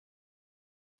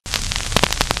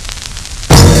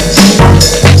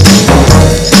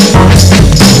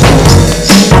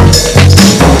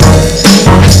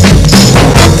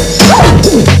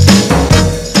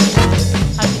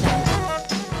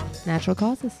natural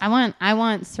causes. I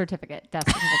want certificate. Death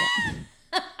certificate.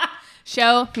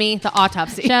 Show me the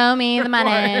autopsy. Show me the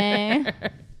money.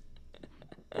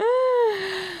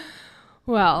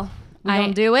 Well, We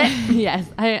gonna do it? Yes,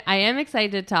 I am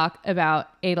excited to talk about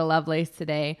Ada Lovelace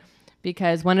today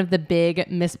because one of the big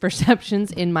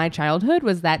misperceptions in my childhood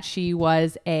was that she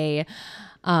was a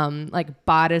like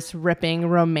bodice ripping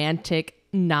romantic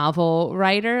novel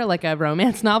writer, like a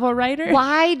romance novel writer.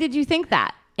 Why did you think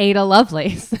that? Ada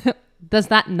Lovelace. Does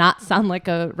that not sound like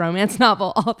a romance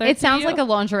novel author? It sounds like a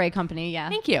lingerie company. Yeah.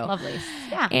 Thank you. Lovely.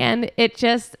 Yeah. And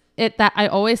that I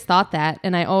always thought that,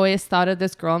 and I always thought of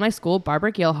this girl in my school,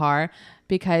 Barbara Gilhar,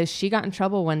 because she got in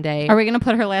trouble one day. Are we going to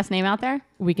put her last name out there?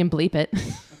 We can bleep it.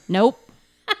 Nope.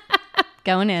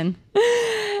 Going in.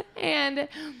 And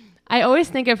I always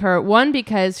think of her, one,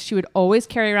 because she would always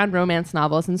carry around romance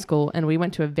novels in school, and we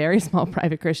went to a very small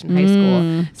private Christian high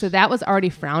school. So that was already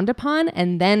frowned upon.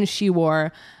 And then she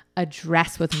wore a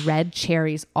dress with red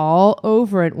cherries all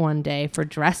over it one day for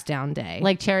dress down day.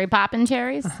 Like cherry poppin'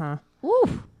 cherries? Uh-huh.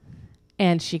 Ooh.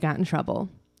 And she got in trouble.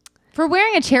 For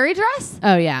wearing a cherry dress?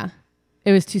 Oh, yeah.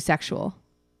 It was too sexual.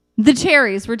 The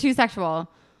cherries were too sexual.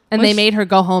 And they made her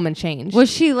go home and change. Was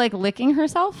she like licking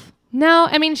herself? No,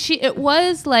 I mean, it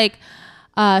was like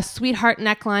a sweetheart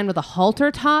neckline with a halter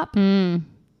top. And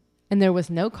there was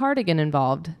no cardigan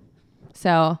involved.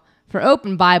 So for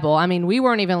open Bible, I mean, we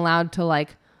weren't even allowed to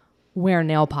like wear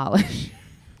nail polish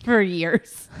for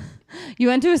years. You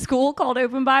went to a school called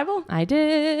Open Bible? I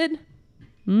did.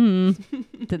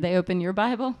 Did they open your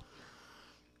Bible?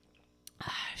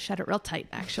 Shut it real tight,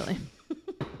 actually.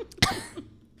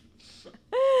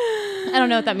 I don't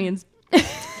know what that means.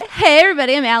 Hey,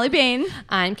 everybody. I'm Allie Bain.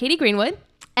 I'm Katie Greenwood.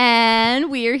 And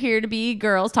we are here to be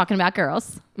girls talking about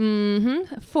girls.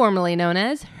 Formerly known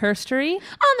as Herstory.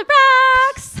 On the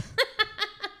rocks.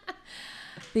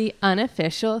 The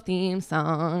unofficial theme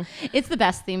song. It's the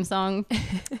best theme song.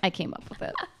 I came up with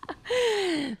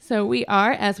it. So we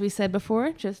are, as we said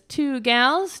before, just two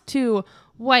gals, two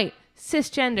white,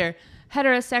 cisgender,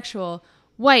 heterosexual,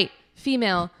 white,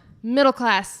 female, middle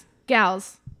class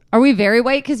gals. Are we very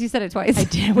white? Because you said it twice. I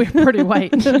did. We're pretty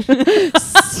white.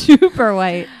 Super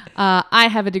white. I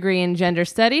have a degree in gender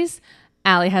studies.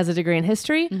 Allie has a degree in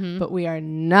history, but we are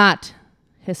not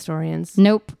historians.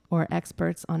 Nope. Or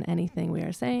experts on anything we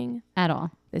are saying. At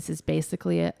all. This is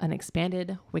basically an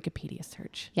expanded Wikipedia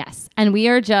search. Yes. And we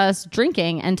are just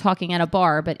drinking and talking at a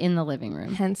bar, but in the living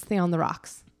room. Hence the On the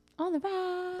Rocks. On the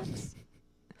rocks.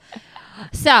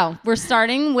 So we're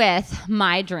starting with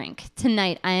my drink.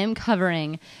 Tonight I am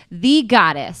covering the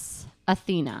goddess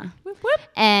Athena. Whoop, whoop.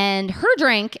 And her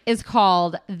drink is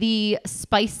called the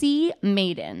Spicy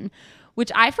Maiden,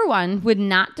 which I, for one, would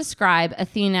not describe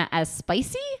Athena as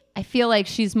spicy. I feel like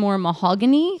she's more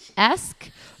mahogany-esque,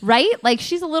 right? Like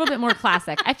she's a little bit more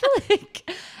classic. I feel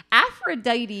like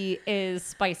Aphrodite is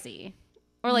spicy.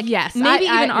 Or like yes, maybe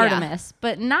even yeah. Artemis,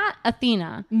 but not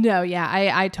Athena. No, yeah,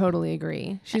 I totally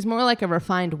agree. She's more like a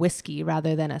refined whiskey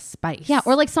rather than a spice. Yeah,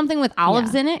 or like something with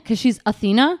olives in it because she's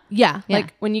Athena. Yeah,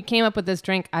 like when you came up with this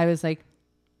drink, I was like,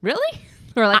 really?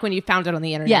 Or like when you found it on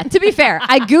the internet. Yeah, to be fair,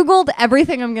 I Googled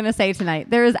everything I'm going to say tonight.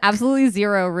 There is absolutely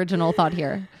zero original thought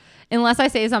here. Unless I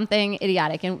say something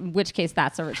idiotic, in which case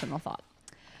that's original thought.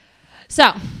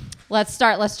 So let's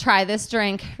start. Let's try this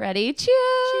drink. Ready?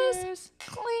 Cheers. Cheers.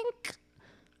 Clink.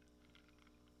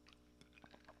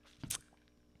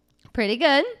 Pretty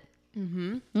good.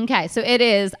 Okay, so it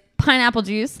is pineapple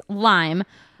juice, lime,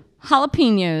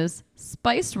 jalapenos,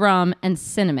 spiced rum, and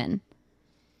cinnamon.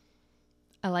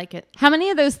 I like it. How many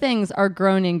of those things are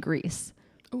grown in Greece?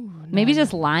 Ooh, Maybe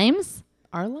just limes?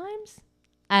 Are limes?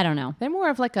 I don't know. They're more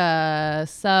of like a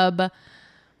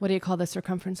what do you call the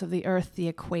circumference of the earth? The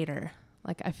equator.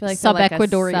 Like I feel like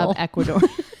Sub-equatorial. Sub-equator.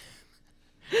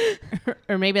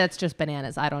 Or maybe that's just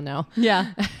bananas. I don't know.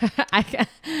 Yeah.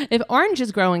 If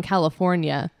oranges grow in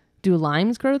California, do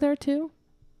limes grow there too?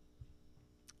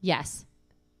 Yes.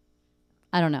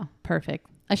 I don't know. Perfect.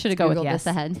 I should have Let's go with Googled yes.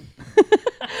 this ahead.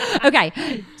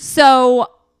 Okay.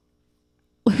 So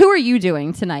who are you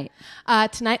doing tonight?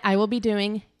 Tonight I will be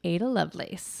doing Ada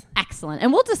Lovelace. Excellent.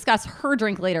 And we'll discuss her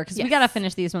drink later because we got to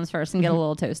finish these ones first and get a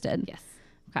little toasted. Yes.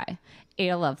 Okay.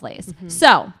 Ada Lovelace.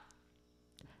 So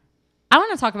I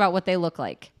want to talk about what they look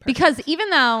like. Because even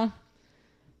though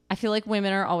I feel like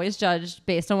women are always judged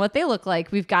based on what they look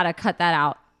like, we've got to cut that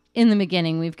out in the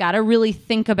beginning. We've got to really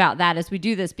think about that as we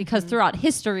do this because throughout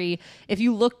history, if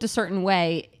you looked a certain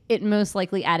way, it most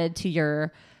likely added to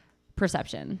your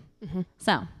perception.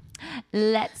 So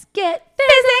let's get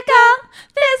physical.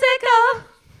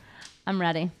 I'm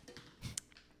ready.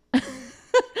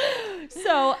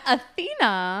 So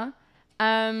Athena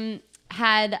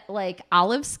had like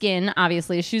olive skin.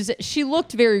 Obviously, she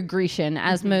looked very Grecian,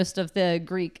 as most of the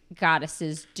Greek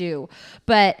goddesses do.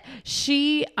 But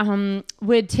she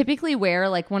would typically wear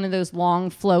like one of those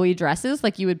long flowy dresses,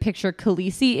 like you would picture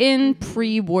Khaleesi in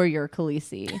pre-warrior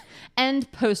Khaleesi and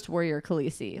post-warrior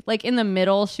Khaleesi. Like in the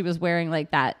middle, she was wearing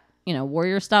like that, you know,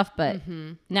 warrior stuff, but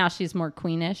now she's more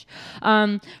queenish.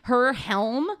 Her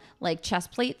helm, like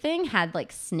chest plate thing, had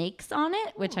like snakes on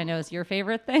it, which I know is your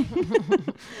favorite thing.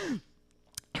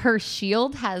 Her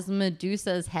shield has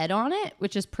Medusa's head on it,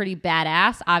 which is pretty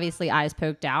badass. Obviously, eyes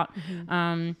poked out.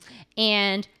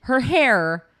 And her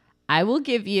hair, I will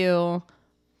give you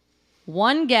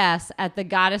one guess at the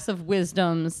goddess of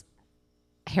wisdom's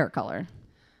hair color.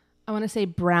 I want to say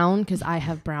brown because I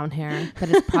have brown hair, but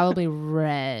it's probably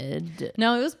red.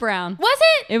 No, it was brown. Was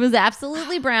it? It was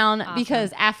absolutely brown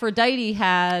because Aphrodite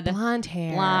had Blonde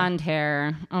hair. Blonde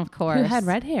hair, of course. Who had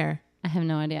red hair? I have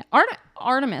no idea.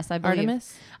 Artemis, I believe.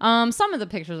 Artemis? Some of the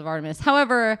pictures of Artemis.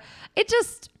 However, it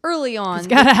just early on. It's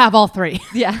got to have all three.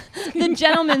 Yeah. The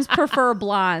gentlemen's prefer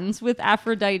blondes with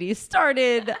Aphrodite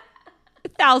started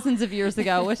thousands of years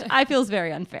ago, which I feel is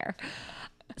very unfair.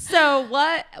 So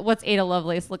what's Ada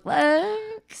Lovelace look like?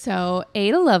 So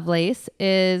Ada Lovelace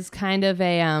is kind of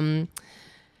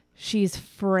she's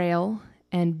frail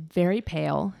and very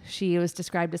pale. She was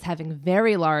described as having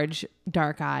very large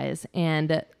dark eyes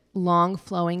and long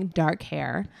flowing dark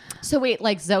hair. So wait,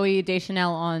 like Zooey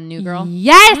Deschanel on New Girl?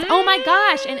 Yes. Oh my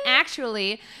gosh. And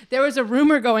actually there was a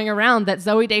rumor going around that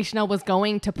Zooey Deschanel was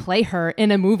going to play her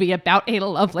in a movie about Ada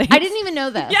Lovelace. I didn't even know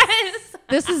this. Yes.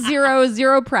 This is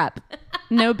zero prep.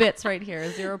 No bits right here.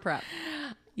 Zero prep.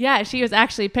 Yeah, she was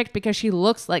actually picked because she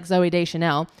looks like Zooey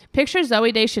Deschanel. Picture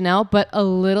Zooey Deschanel, but a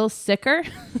little sicker.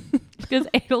 Because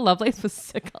Ada Lovelace was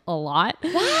sick a lot.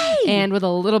 Why? And with a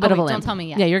little bit of a limp. Don't tell me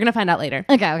yet. Yeah, you're going to find out later.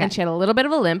 Okay. And she had a little bit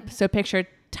of a limp. So picture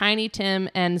Tiny Tim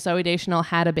and Zooey Deschanel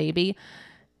had a baby.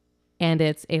 And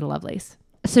it's Ada Lovelace.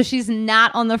 So she's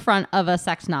not on the front of a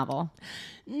sex novel.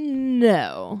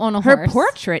 No. On a Her horse.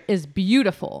 portrait is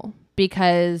beautiful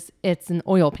because it's an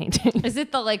oil painting. Is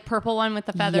it the like purple one with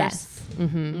the feathers? Yes.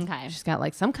 Mm-hmm. Okay. She's got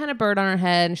like some kind of bird on her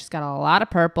head and she's got a lot of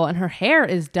purple and her hair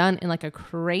is done in like a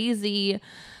crazy,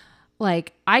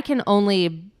 like I can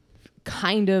only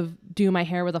kind of do my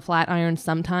hair with a flat iron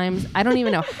sometimes. I don't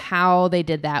even know how they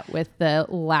did that with the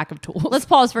lack of tools. Let's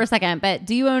pause for a second. But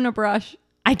do you own a brush?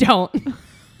 I don't.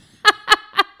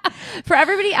 For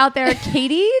everybody out there,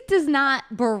 Katie does not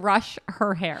brush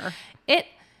her hair. It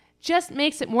just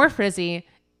makes it more frizzy.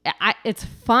 It's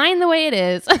fine the way it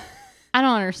is. I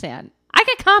don't understand. I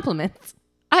get compliments.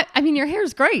 I mean, your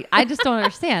hair's great. I just don't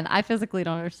understand. I physically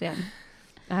don't understand.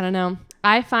 I don't know.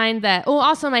 I find that,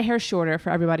 also my hair's shorter for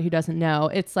everybody who doesn't know.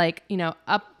 It's like,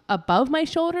 up above my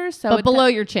shoulders. So but below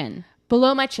your chin.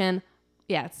 Below my chin.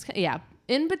 Yeah.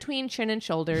 In between chin and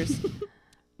shoulders.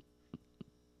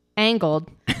 Angled.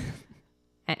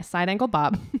 Side angle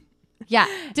bob. Yeah.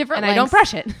 Different and lengths. I don't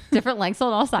brush it. Different lengths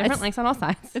on all sides. Different lengths on all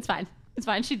sides. It's fine. It's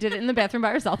fine. She did it in the bathroom by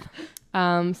herself.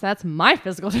 So that's my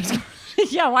physical description.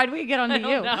 Yeah. Why do we get onto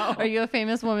you? Know. Are you a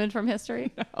famous woman from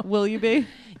history? No. Will you be?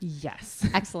 Yes.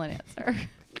 Excellent answer.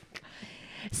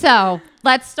 So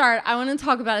let's start. I want to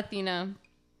talk about Athena.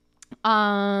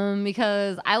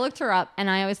 Because I looked her up and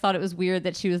I always thought it was weird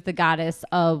that she was the goddess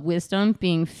of wisdom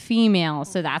being female.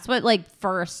 So that's what like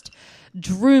first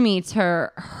drew me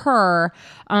to her.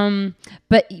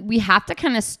 But we have to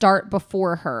kind of start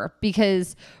before her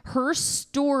because her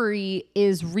story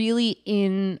is really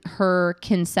in her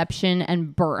conception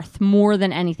and birth more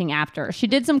than anything after. She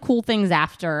did some cool things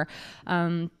after,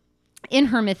 in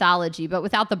her mythology, but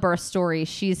without the birth story,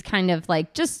 she's kind of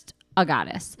like just a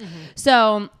goddess. Mm-hmm.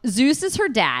 So Zeus is her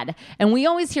dad, and we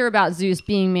always hear about Zeus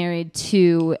being married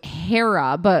to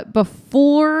Hera, but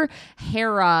before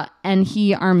Hera and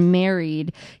he are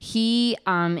married, he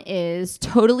is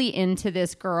totally into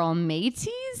this girl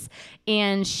Métis,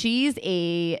 and she's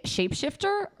a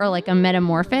shapeshifter or like a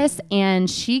metamorphosis, and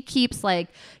she keeps like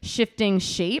shifting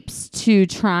shapes to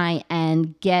try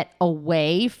and get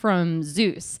away from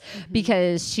Zeus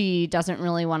because she doesn't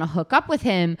really want to hook up with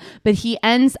him, but he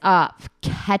ends up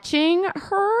catching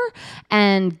her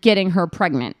and getting her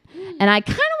pregnant. And I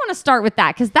kind of want to start with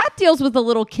that because that deals with a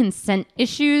little consent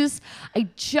issues. I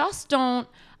just don't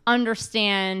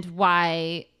understand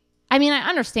why. I mean, I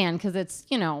understand because it's,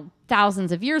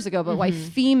 thousands of years ago, but why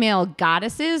female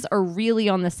goddesses are really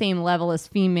on the same level as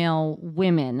female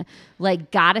women.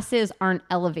 Like goddesses aren't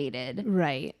elevated.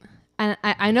 Right. And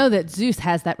I know that Zeus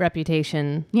has that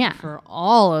reputation for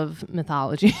all of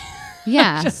mythology.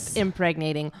 Yeah. Just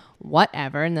impregnating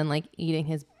whatever and then like eating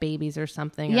his babies or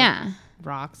something. Yeah. Or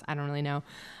rocks. I don't really know.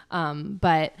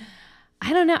 But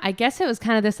I don't know. I guess it was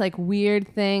kind of this like weird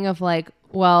thing of like,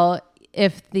 well,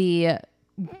 if the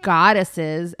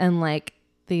goddesses and like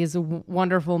these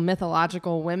wonderful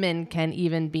mythological women can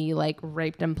even be like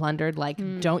raped and plundered, like,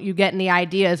 don't you get any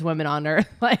ideas, women on Earth?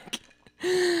 Like,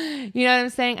 you know what I'm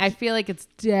saying? I feel like it's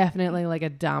definitely like a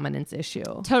dominance issue.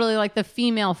 Totally, like the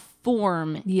female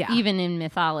form, even in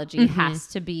mythology, has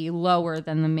to be lower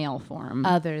than the male form.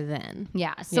 Other than.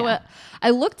 Yeah. So I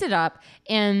looked it up,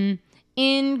 and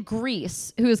in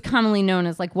Greece, who is commonly known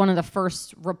as like one of the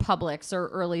first republics or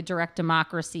early direct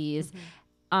democracies,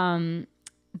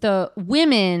 the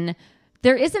women,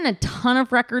 there isn't a ton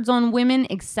of records on women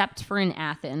except for in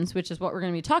Athens, which is what we're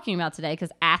going to be talking about today,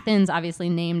 because Athens, obviously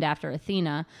named after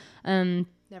Athena.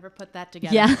 Never put that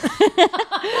together. Yeah.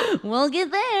 We'll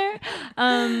get there.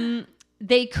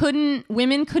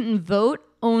 Women couldn't vote,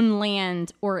 own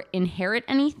land, or inherit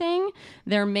anything.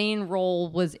 Their main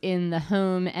role was in the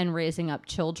home and raising up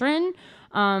children.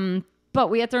 But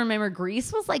we have to remember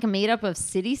Greece was like made up of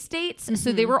city-states,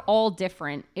 so they were all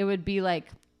different. It would be like,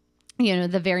 you know,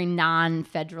 the very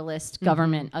non-federalist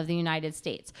government of the United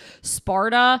States.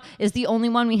 Sparta is the only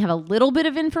one we have a little bit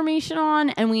of information on,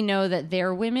 and we know that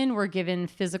their women were given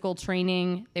physical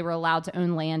training, they were allowed to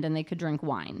own land, and they could drink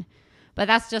wine. But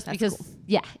that's because, cool.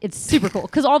 Yeah, it's super cool.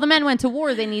 Because all the men went to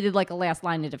war, they needed like a last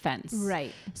line of defense.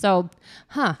 Right. So,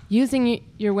 using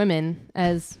your women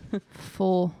as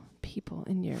full people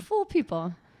in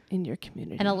your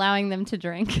community and allowing them to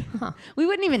drink. We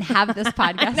wouldn't even have this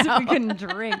podcast if we couldn't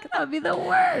drink. That would be the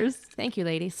worst. Thank you,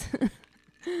 ladies.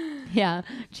 Yeah.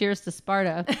 Cheers to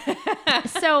Sparta.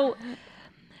 So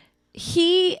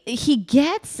he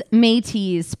gets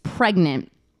Métis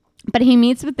pregnant, but he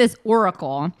meets with this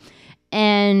oracle,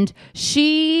 and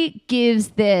she gives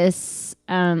this,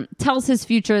 tells his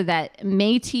future that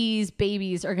Métis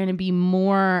babies are going to be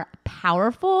more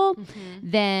powerful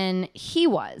than he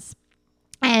was.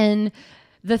 And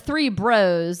the three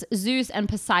bros, Zeus and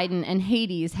Poseidon and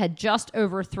Hades, had just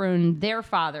overthrown their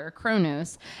father,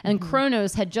 Kronos, and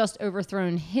Kronos had just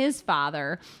overthrown his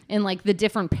father in like the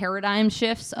different paradigm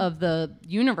shifts of the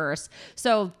universe.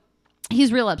 So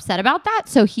he's real upset about that.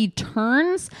 So he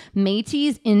turns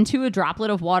Métis into a droplet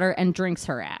of water and drinks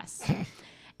her ass.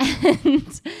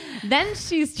 And then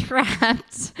she's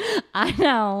trapped, I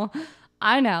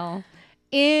know,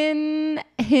 in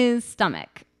his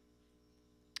stomach.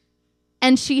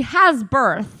 And she has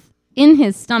birth in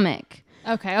his stomach.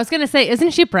 Okay, I was going to say, isn't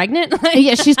she pregnant?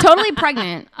 Yeah, she's totally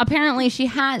pregnant. Apparently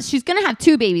she's going to have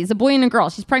two babies, a boy and a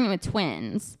girl. She's pregnant with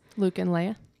twins. Luke and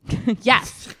Leia?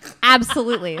 Yes,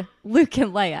 absolutely. Luke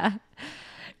and Leia.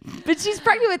 But she's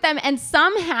pregnant with them, and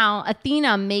somehow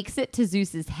Athena makes it to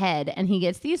Zeus's head, and he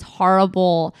gets these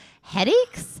horrible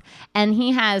headaches, and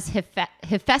he has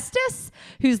Hephaestus,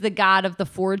 who's the god of the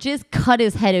forges, cut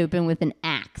his head open with an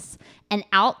axe. And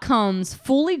out comes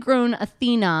fully grown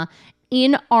Athena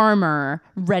in armor,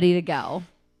 ready to go.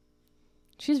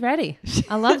 She's ready.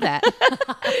 I love that.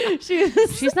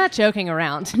 She's not joking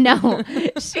around. No,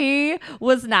 she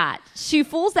was not. She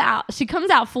comes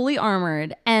out fully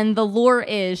armored, and the lore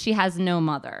is she has no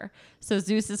mother. So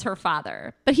Zeus is her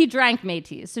father. But he drank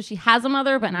Métis. So she has a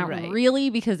mother, but not really,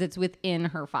 because it's within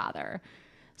her father.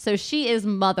 So she is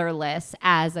motherless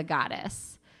as a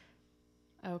goddess.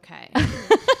 Okay.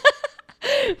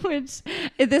 Which,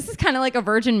 this is kind of like a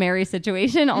Virgin Mary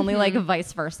situation, only like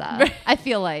vice versa. I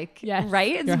feel like, yes,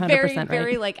 right? It's you're 100% very, right.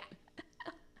 very like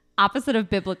opposite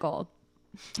of biblical.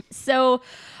 So,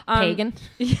 pagan.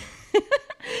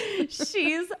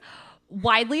 She's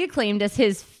widely acclaimed as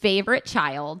his favorite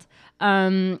child.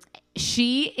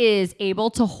 She is able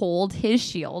to hold his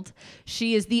shield.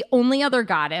 She is the only other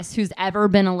goddess who's ever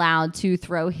been allowed to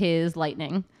throw his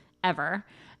lightning, ever.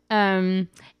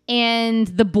 And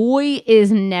the boy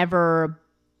is never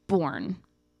born.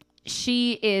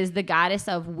 She is the goddess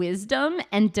of wisdom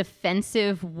and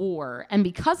defensive war. And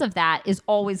because of that, is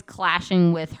always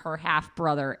clashing with her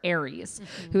half-brother Ares,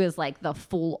 who is like the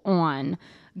full-on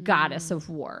goddess of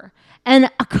war. And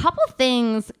a couple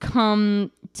things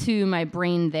come to my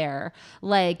brain there.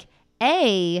 Like,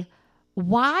 A,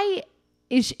 why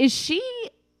is she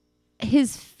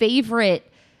his favorite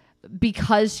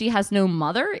because she has no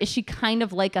mother? Is she kind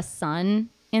of like a son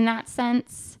in that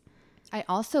sense? I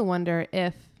also wonder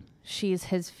if she's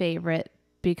his favorite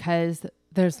because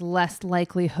there's less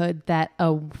likelihood that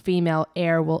a female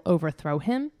heir will overthrow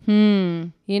him.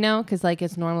 You know, because like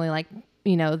it's normally like,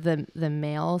 you know, the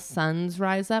male sons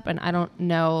rise up, and I don't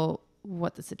know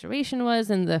what the situation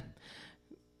was in the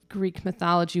Greek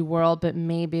mythology world, but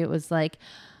maybe it was like,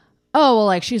 oh, well,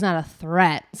 like she's not a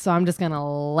threat, so I'm just going to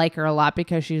like her a lot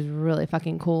because she's really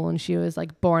fucking cool and she was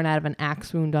like born out of an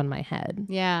axe wound on my head.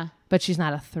 Yeah. But she's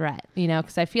not a threat, you know,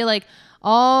 because I feel like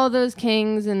all those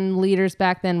kings and leaders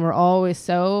back then were always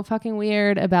so fucking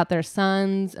weird about their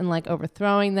sons and like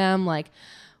overthrowing them. Like,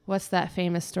 what's that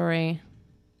famous story?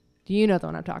 Do you know the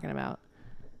one I'm talking about?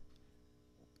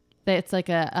 It's like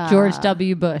a George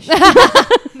W. Bush.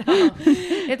 No,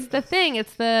 it's the thing.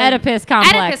 It's the Oedipus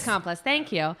complex. Oedipus complex.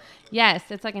 Thank you. Yes,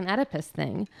 it's like an Oedipus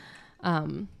thing,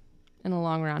 in a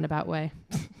long roundabout way.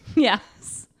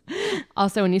 Yes.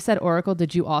 Also, when you said Oracle,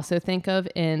 did you also think of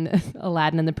in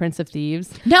Aladdin and the Prince of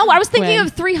Thieves? No, I was thinking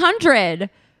of 300.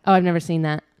 Oh, I've never seen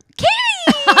that.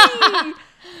 Katie!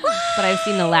 But I've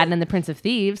seen Aladdin and the Prince of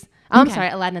Thieves. Oh, I'm sorry,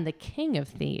 Aladdin and the King of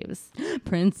Thieves.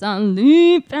 Prince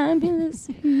Ali, fabulous.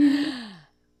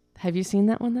 Have you seen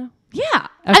that one though? Yeah.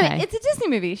 Okay. I mean, it's a Disney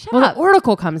movie. Shut Well, up. the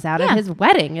Oracle comes out Yeah. at his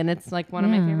wedding, and it's like one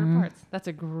of my favorite parts. That's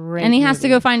a great And he has to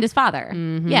movie. go find his father.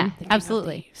 Mhm. Yeah, The King of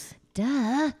absolutely. Thieves.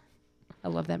 Duh. I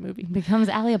love that movie. Becomes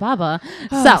Alibaba.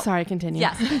 Oh, So, sorry, continue.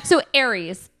 yes. So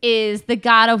Ares is the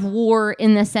god of war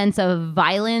in the sense of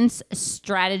violence,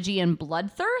 strategy, and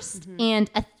bloodthirst. And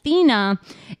Athena,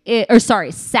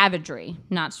 savagery,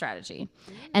 not strategy.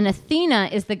 And Athena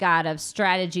is the god of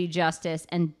strategy, justice,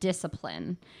 and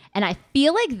discipline. And I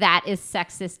feel like that is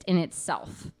sexist in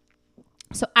itself.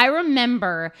 So I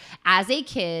remember as a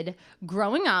kid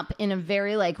growing up in a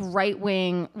very like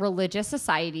right-wing religious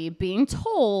society being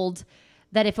told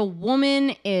that if a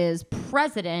woman is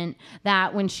president,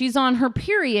 that when she's on her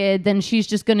period, then she's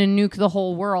just going to nuke the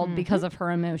whole world because of her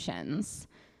emotions.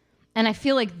 And I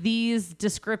feel like these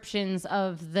descriptions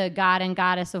of the god and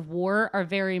goddess of war are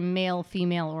very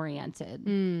male-female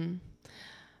oriented.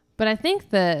 But I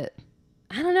think that,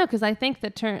 I don't know, because I think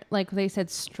the term, like they said,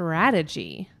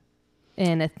 strategy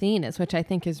in Athena's, which I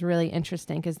think is really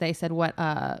interesting because they said what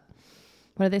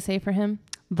did they say for him?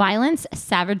 Violence,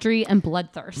 savagery, and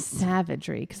bloodthirst.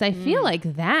 Savagery, because I feel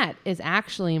like that is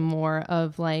actually more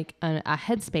of like a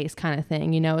headspace kind of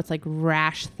thing. You know, it's like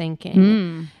rash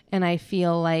thinking, and I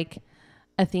feel like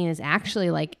Athena's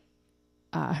actually like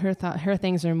her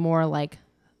things are more like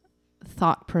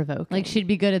thought provoking. Like she'd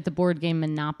be good at the board game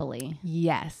Monopoly.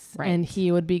 Yes, Right. and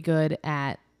he would be good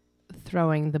at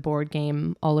throwing the board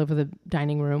game all over the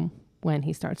dining room when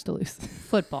he starts to lose.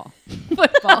 Football.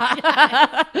 Football.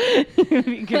 You'd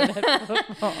be good at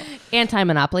football.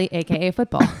 Anti-monopoly, aka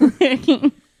football.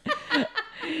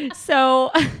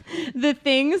 So the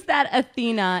things that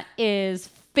Athena is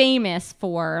famous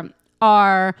for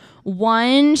are,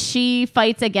 one, she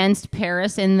fights against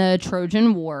Paris in the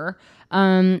Trojan War,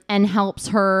 and helps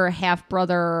her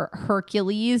half-brother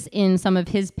Hercules in some of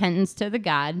his penance to the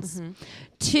gods.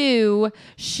 2,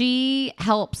 she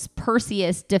helps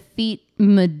Perseus defeat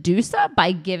Medusa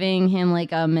by giving him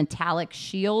like a metallic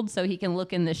shield so he can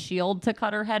look in the shield to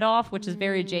cut her head off, which is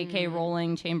very J.K.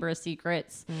 Rowling, Chamber of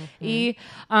Secrets.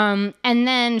 And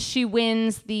then she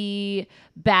wins the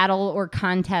battle or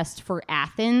contest for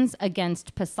Athens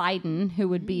against Poseidon, who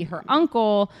would be her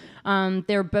uncle.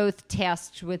 They're both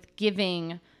tasked with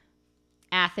giving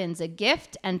Athens a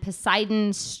gift, and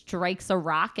Poseidon strikes a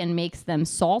rock and makes them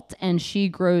salt, and she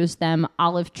grows them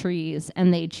olive trees,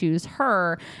 and they choose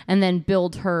her and then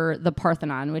build her the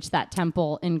Parthenon, which that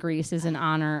temple in Greece is in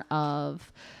honor of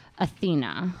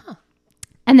Athena.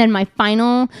 And then my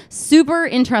final super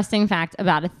interesting fact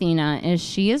about Athena is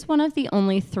she is one of the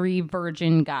only 3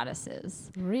 virgin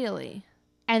goddesses. Really?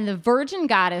 And the virgin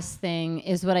goddess thing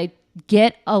is what I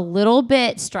get a little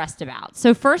bit stressed about.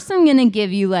 So first I'm going to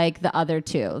give you like the other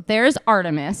 2. There's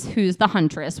Artemis, who's the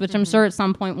huntress, which I'm sure at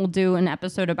some point we'll do an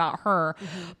episode about her.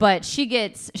 But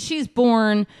she's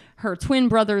born, her twin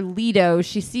brother Leto,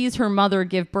 she sees her mother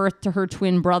give birth to her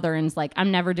twin brother and is like,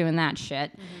 I'm never doing that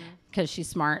shit. Because she's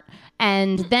smart.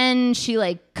 And then she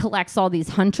like collects all these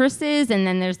huntresses, and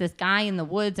then there's this guy in the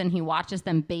woods and he watches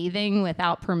them bathing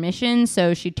without permission,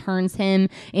 so she turns him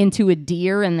into a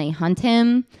deer and they hunt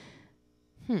him,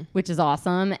 which is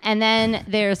awesome. And then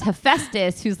there's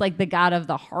Hephaestus, who's like the god of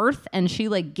the hearth, and she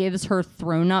like gives her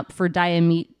throne up for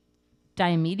Diomedes,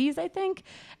 I think.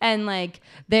 And like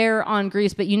they're on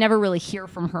Greece, but you never really hear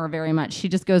from her very much. She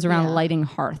just goes around lighting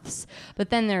hearths. But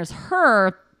then there's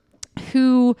her,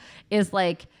 who is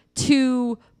like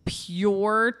too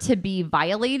pure to be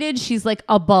violated. She's like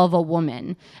above a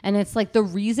woman. And it's like the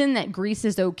reason that Greece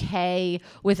is okay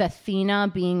with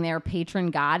Athena being their patron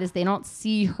god is they don't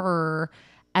see her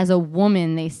as a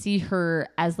woman. They see her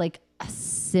as like a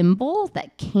symbol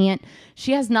that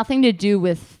she has nothing to do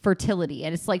with fertility.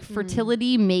 And it's like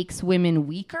fertility makes women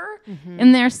weaker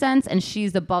in their sense. And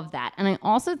she's above that. And I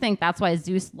also think that's why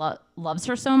Zeus loves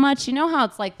her so much. You know how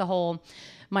it's like the whole,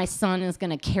 my son is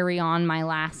going to carry on my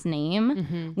last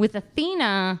name. With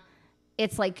Athena,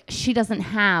 it's like she doesn't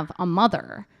have a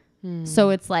mother. So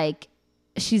it's like,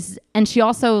 she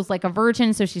also is like a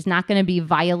virgin, so she's not going to be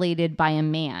violated by a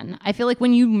man. I feel like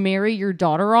when you marry your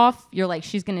daughter off, you're like,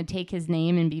 she's going to take his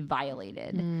name and be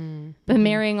violated. But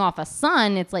marrying off a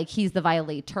son, it's like he's the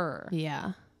violator.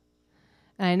 Yeah.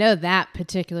 And I know that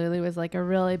particularly was like a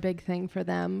really big thing for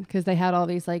them because they had all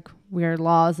these like weird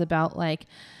laws about like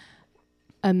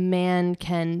a man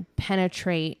can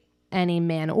penetrate any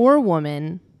man or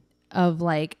woman of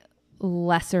like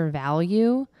lesser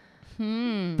value.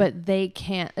 But they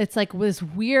can't. It's like this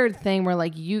weird thing where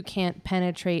like you can't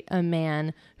penetrate a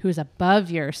man who's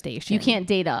above your station. You can't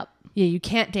date up. Yeah, you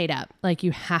can't date up. Like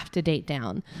you have to date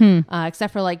down,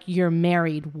 except for like your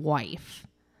married wife.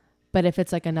 But if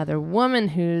it's like another woman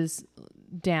who's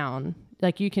down,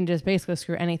 like you can just basically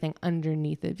screw anything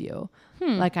underneath of you.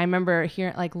 Like I remember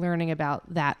learning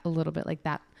about that a little bit, like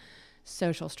that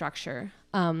social structure.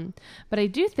 But I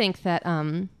do think that.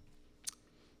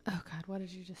 Oh God, what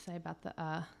did you just say about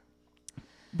the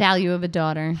value of a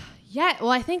daughter? Yeah,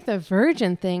 well, I think the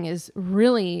virgin thing is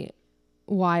really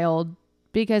wild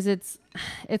because it's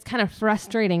kind of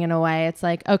frustrating in a way. It's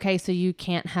like, okay, so you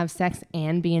can't have sex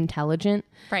and be intelligent.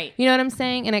 Right. You know what I'm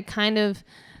saying? And it kind of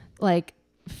like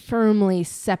firmly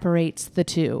separates the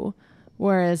two.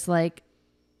 Whereas like,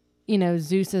 you know,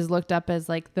 Zeus is looked up as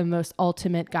like the most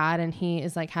ultimate god and he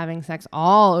is like having sex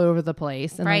all over the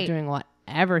place and like doing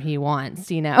whatever he wants,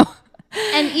 you know.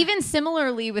 And even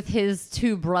similarly with his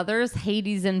two brothers,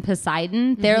 Hades and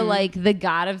Poseidon, they're like the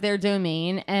god of their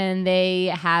domain and they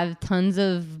have tons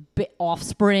of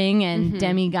offspring and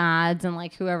demigods and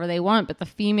like whoever they want. But the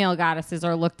female goddesses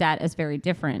are looked at as very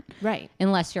different. Right.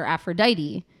 Unless you're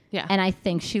Aphrodite. Yeah. And I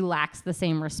think she lacks the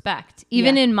same respect.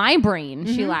 Even in my brain,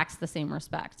 she lacks the same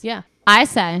respect. Yeah. I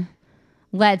say,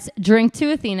 let's drink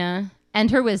to Athena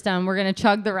and her wisdom. We're going to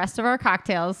chug the rest of our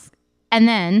cocktails. And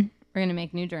then we're going to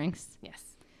make new drinks. Yes.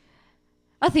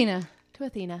 Athena. To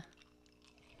Athena.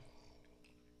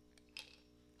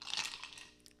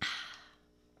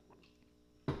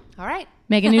 All right.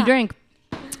 Make a new drink.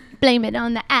 Blame it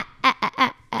on the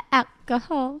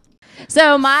alcohol.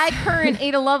 So my current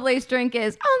Ada Lovelace drink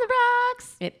is on the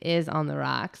rocks. It is on the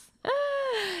rocks.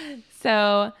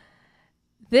 So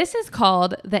this is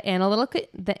called the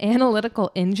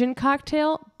analytical engine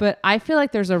cocktail, but I feel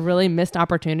like there's a really missed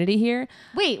opportunity here.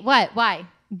 Wait, what? Why?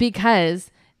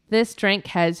 Because this drink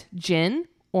has gin,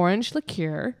 orange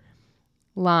liqueur,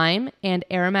 lime, and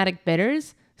aromatic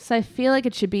bitters. So I feel like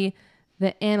it should be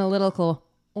the analytical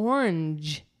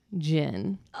orange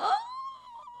gin. Oh.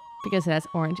 Because it has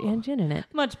orange and gin in it.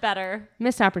 Much better.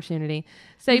 Missed opportunity.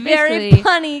 So you very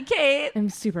punny, Kate. I'm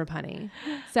super punny.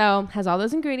 So has all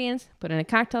those ingredients. Put in a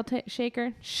cocktail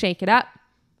shaker. Shake it up.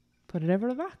 Put it over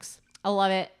the rocks. I love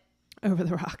it. Over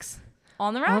the rocks.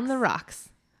 On the rocks? On the rocks.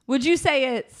 Would you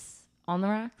say it's on the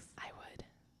rocks? I would.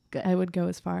 Good. I would go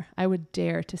as far. I would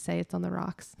dare to say it's on the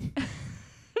rocks. And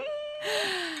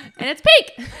it's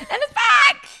pink. And it's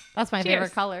back. That's my Cheers.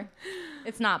 favorite color.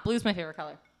 It's not. Blue's my favorite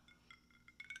color.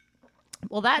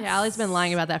 Well, that's... Yeah, Allie's been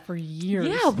lying about that for years.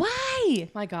 Yeah, why?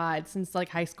 My God, since like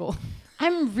high school.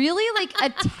 I'm really like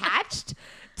attached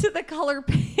to the color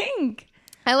pink.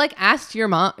 I like asked your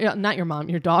mom, not your mom,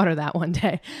 your daughter that one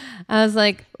day. I was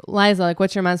like, Liza, like,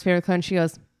 what's your mom's favorite color? And she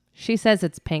goes, she says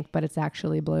it's pink, but it's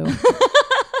actually blue.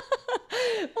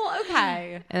 Well,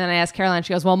 okay. And then I asked Caroline,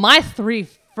 she goes, well, my three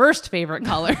first favorite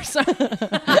colors.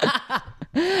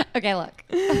 Okay, look.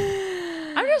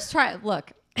 I'm just trying.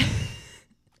 Look.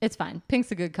 It's fine.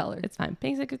 Pink's a good color. It's fine.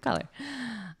 Pink's a good color.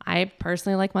 I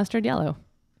personally like mustard yellow.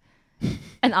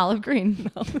 And olive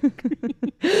green.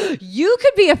 You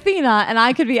could be Athena and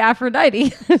I could be Aphrodite.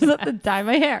 Just have to dye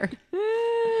my hair.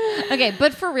 Okay,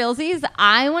 but for realsies,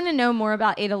 I want to know more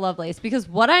about Ada Lovelace because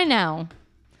what I know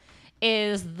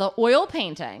is the oil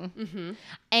painting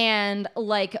and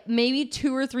like maybe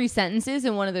 2 or 3 sentences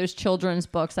in one of those children's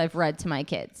books I've read to my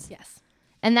kids. Yes.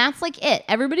 And that's like it.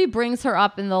 Everybody brings her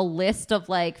up in the list of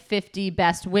like 50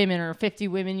 best women or 50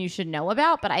 women you should know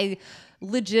about. But I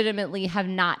legitimately have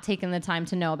not taken the time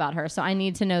to know about her. So I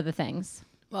need to know the things.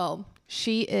 Well,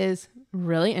 she is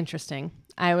really interesting.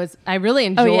 I really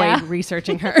enjoyed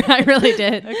researching her. I really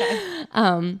did.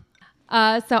 Okay.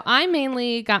 So I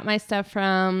mainly got my stuff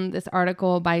from this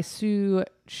article by Sue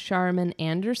Sharman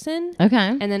Anderson. Okay.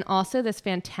 And then also this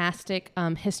fantastic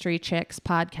History Chicks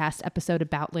podcast episode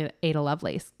about Ada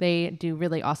Lovelace. They do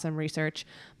really awesome research,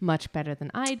 much better than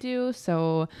I do.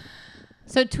 So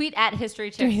tweet at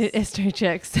History Chicks. History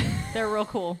Chicks. They're real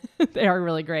cool. They are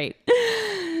really great.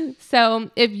 So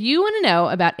if you want to know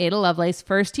about Ada Lovelace,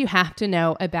 first you have to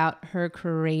know about her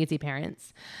crazy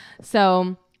parents.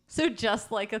 So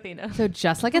just like Athena.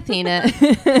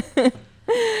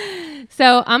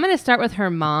 So I'm going to start with her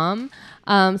mom.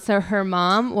 So her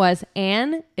mom was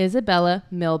Anne Isabella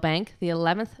Milbank, the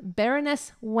 11th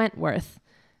Baroness Wentworth.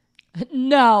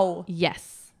 No.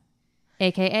 Yes.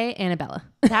 AKA Annabella.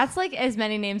 That's like as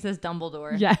many names as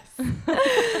Dumbledore. Yes.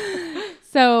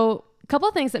 So a couple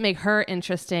of things that make her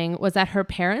interesting was that her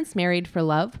parents married for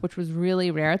love, which was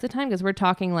really rare at the time because we're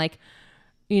talking like,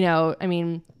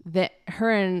 that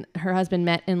her and her husband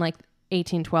met in like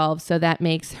 1812. So that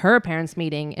makes her parents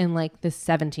meeting in like the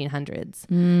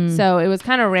 1700s. So it was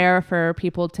kind of rare for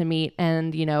people to meet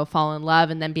and, fall in love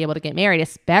and then be able to get married,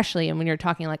 especially when you're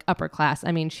talking like upper class.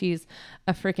 I mean, she's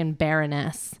a freaking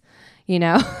baroness,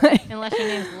 Unless your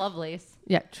name's Lovelace.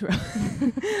 Yeah, true.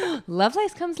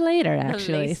 Lovelace comes later,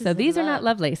 actually. So these are not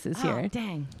Lovelaces here.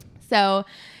 Dang. So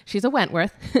she's a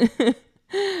Wentworth.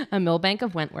 A Milbank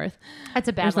of Wentworth. That's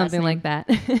a bad or something like that.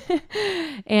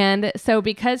 And so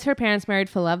because her parents married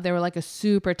for love, they were like a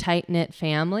super tight-knit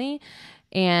family.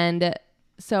 And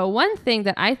so one thing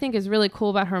that I think is really cool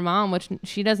about her mom, which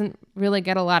she doesn't really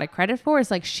get a lot of credit for,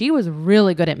 is like she was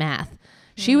really good at math.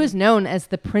 She was known as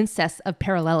the princess of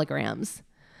parallelograms.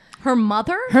 Her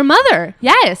mother? Her mother,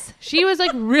 yes. She was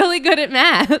like really good at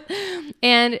math.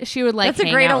 And she would like That's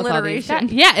a great alliteration.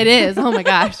 Yeah, it is. Oh my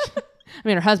gosh. I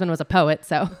mean, her husband was a poet,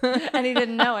 so. And he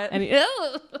didn't know it.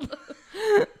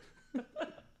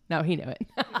 No, he knew it.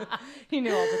 He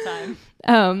knew all the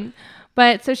time.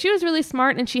 But so she was really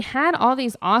smart and she had all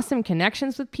these awesome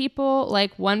connections with people.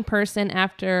 Like one person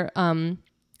after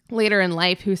later in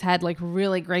life who's had like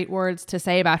really great words to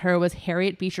say about her was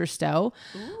Harriet Beecher Stowe.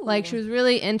 Ooh. Like she was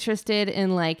really interested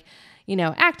in like,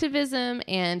 activism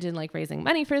and in like raising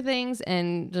money for things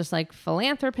and just like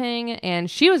philanthroping. And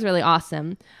she was really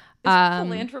awesome. Is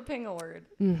philanthroping a word?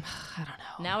 I don't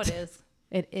know. Now it is.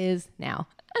 It is now.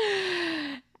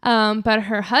 But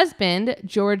her husband,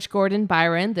 George Gordon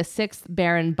Byron, the 6th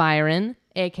Baron Byron,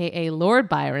 a.k.a. Lord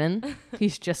Byron.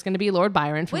 He's just going to be Lord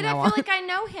Byron from now on. Wait, I feel like I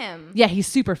know him. Yeah, he's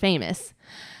super famous.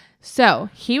 So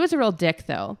he was a real dick,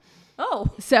 though. Oh.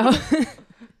 So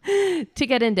to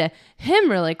get into him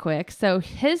really quick. So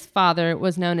his father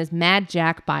was known as Mad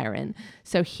Jack Byron.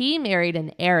 So he married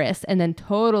an heiress and then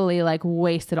totally like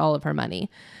wasted all of her money.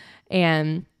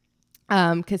 And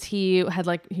because he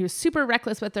was super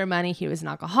reckless with their money. He was an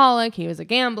alcoholic. He was a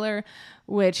gambler,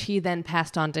 which he then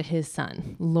passed on to his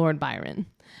son, Lord Byron.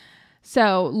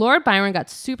 So Lord Byron got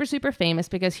super, super famous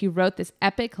because he wrote this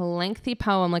epic, lengthy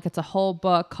poem, like it's a whole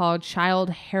book called Childe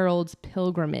Harold's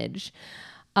Pilgrimage.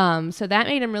 So that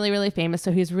made him really, really famous.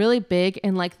 So he's really big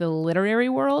in like the literary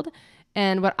world.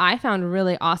 And what I found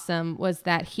really awesome was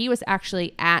that he was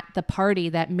actually at the party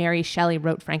that Mary Shelley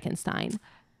wrote Frankenstein.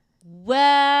 What?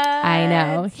 I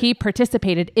know. He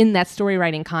participated in that story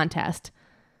writing contest.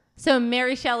 So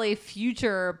Mary Shelley,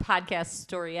 future podcast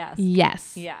story, yes.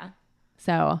 Yes. Yeah.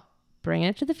 So bringing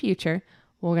it to the future,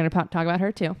 we're going to talk about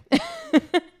her too.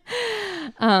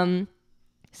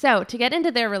 So to get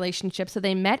into their relationship, so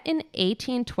they met in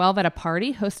 1812 at a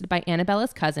party hosted by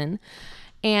Annabella's cousin.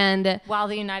 And while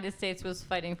the United States was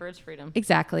fighting for its freedom.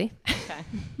 Exactly. Okay.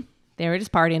 They were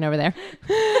just partying over there.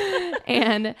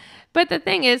 But the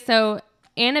thing is, so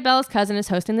Annabella's cousin is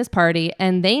hosting this party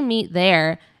and they meet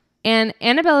there and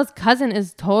Annabella's cousin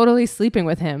is totally sleeping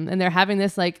with him and they're having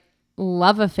this like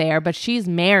love affair, but she's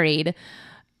married.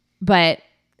 But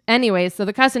anyway, so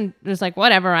the cousin was like,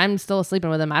 whatever, I'm still sleeping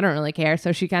with him. I don't really care.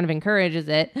 So she kind of encourages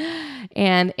it.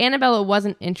 And Annabella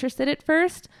wasn't interested at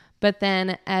first, but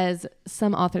then as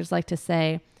some authors like to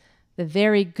say, the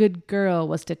very good girl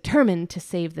was determined to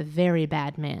save the very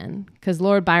bad man. Because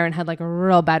Lord Byron had like a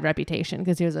real bad reputation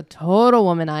because he was a total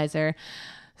womanizer,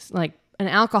 like an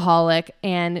alcoholic.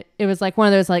 And it was like one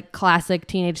of those like classic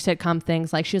teenage sitcom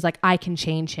things. Like she was like, I can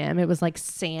change him. It was like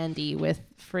Sandy with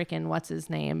freaking, what's his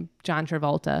name? John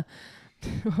Travolta.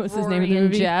 What was his name in the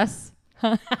movie? Jess.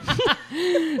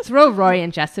 It's a real Roy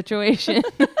and Jess situation.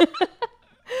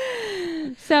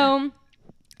 So...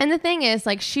 And the thing is,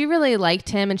 like, she really liked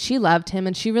him and she loved him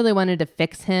and she really wanted to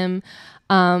fix him.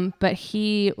 But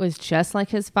he was just like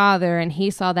his father and he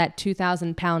saw that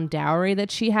 2,000-pound dowry that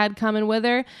she had coming with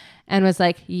her. and was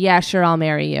like, yeah, sure, I'll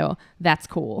marry you. That's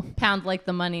cool. Pound like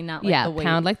the money, not like the weight.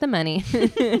 Pound like the money.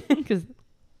 Because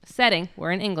setting,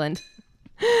 we're in England.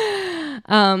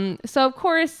 So of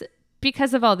course,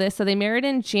 because of all this, so they married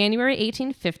in January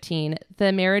 1815.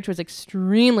 The marriage was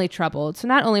extremely troubled. So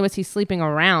not only was he sleeping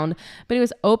around, but he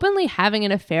was openly having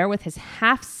an affair with his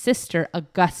half-sister,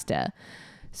 Augusta.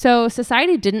 So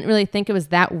society didn't really think it was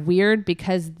that weird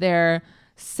because their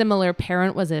similar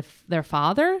parent was their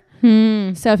father.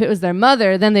 So if it was their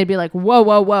mother, then they'd be like, whoa,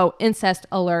 whoa, whoa, incest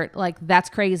alert. Like, that's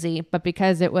crazy. But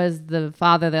because it was the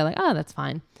father, they're like, oh, that's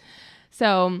fine.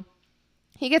 So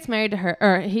he gets married to her,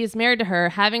 or he's married to her,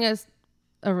 having a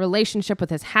relationship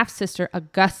with his half-sister,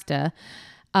 Augusta,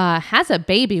 has a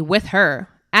baby with her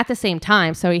at the same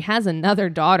time. So he has another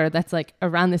daughter that's like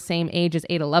around the same age as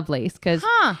Ada Lovelace, because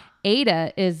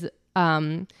Ada is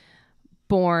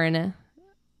born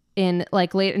in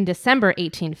like late in December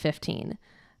 1815.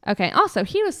 Okay. Also,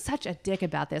 he was such a dick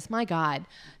about this. My God.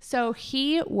 So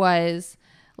he was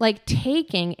like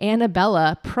taking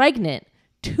Annabella pregnant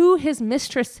to his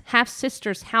mistress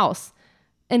half-sister's house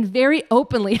and very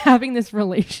openly having this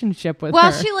relationship with her.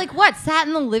 Well, she like what? Sat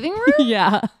in the living room?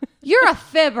 Yeah. You're a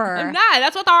fibber. I'm not.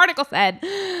 That's what the article said.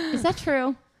 Is that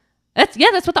true? That's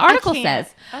what the article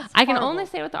says. That's I can horrible. only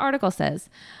say what the article says.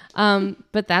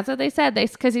 But that's what they said.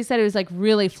 Because he said it was like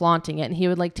really flaunting it, and he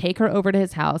would like take her over to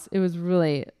his house. It was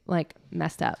really like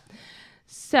messed up.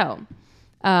 So,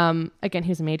 again, he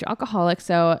was a major alcoholic.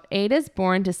 So Ada's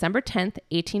born December 10th,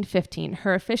 1815.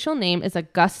 Her official name is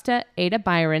Augusta Ada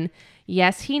Byron.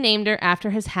 Yes, he named her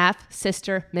after his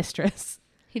half-sister mistress.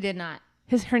 He did not.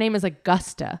 Her name is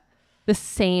Augusta. The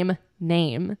same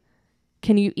name.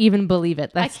 Can you even believe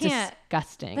it? That's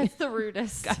disgusting. That's the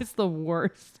rudest. That's the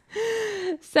worst.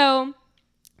 So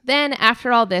then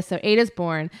after all this, so Ada's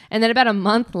born. And then about a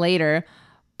month later,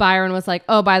 Byron was like,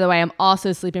 oh, by the way, I'm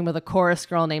also sleeping with a chorus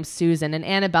girl named Susan. And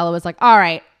Annabella was like, all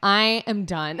right, I am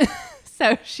done.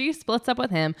 So she splits up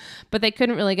with him, but they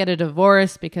couldn't really get a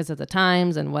divorce because of the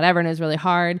times and whatever. And it was really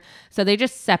hard. So they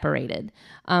just separated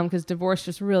because divorce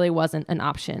just really wasn't an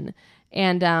option.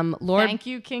 And Lord, thank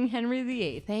you, King Henry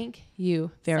VIII. Thank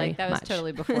you very much. That was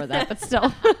totally before that, but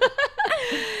still.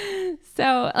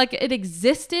 So like it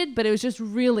existed, but it was just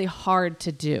really hard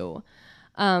to do.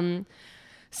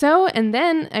 So, and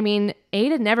then, I mean,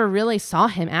 Ada never really saw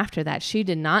him after that. She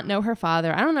did not know her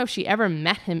father. I don't know if she ever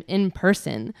met him in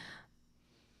person.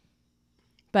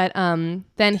 But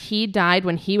then he died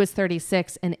when he was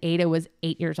 36 and Ada was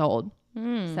 8 years old.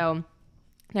 So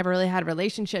never really had a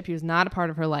relationship. He was not a part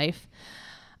of her life.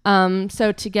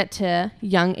 So to get to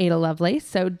young Ada Lovelace.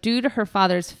 So due to her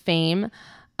father's fame,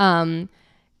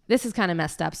 this is kind of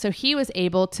messed up. So he was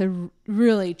able to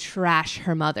really trash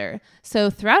her mother. So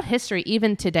throughout history,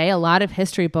 even today, a lot of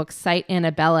history books cite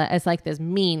Annabella as like this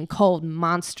mean, cold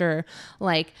monster,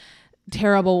 like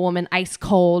terrible woman, ice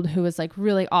cold, who was like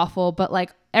really awful. But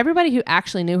like everybody who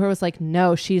actually knew her was like,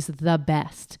 no, she's the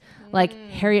best. Like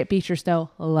Harriet Beecher Stowe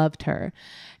loved her.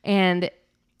 And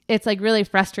it's like really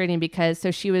frustrating because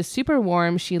so she was super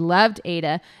warm. She loved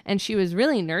Ada and she was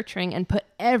really nurturing and put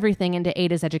everything into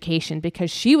Ada's education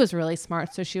because she was really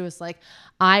smart. So she was like,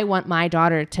 I want my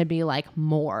daughter to be like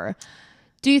more.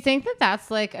 Do you think that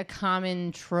that's like a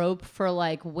common trope for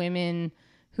like women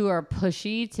who are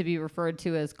pushy to be referred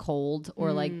to as cold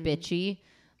or like bitchy?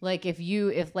 Like if you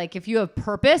have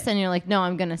purpose and you're like, no,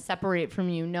 I'm going to separate from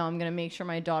you. No, I'm going to make sure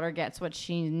my daughter gets what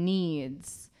she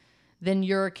needs. Then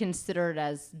you're considered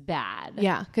as bad.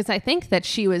 Yeah. Cause I think that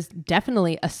she was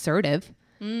definitely assertive.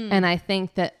 And I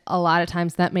think that a lot of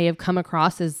times that may have come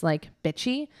across as like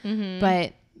bitchy,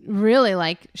 but really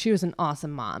like she was an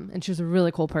awesome mom and she was a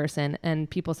really cool person. And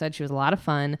people said she was a lot of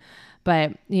fun,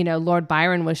 but you know, Lord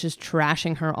Byron was just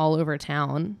trashing her all over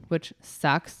town, which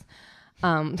sucks.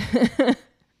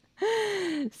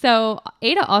 So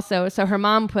Ada also, so her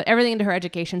mom put everything into her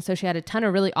education. So she had a ton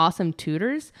of really awesome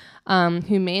tutors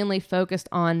who mainly focused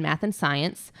on math and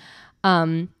science.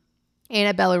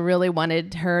 Annabella really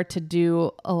wanted her to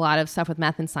do a lot of stuff with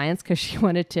math and science because she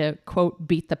wanted to, quote,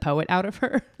 beat the poet out of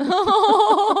her.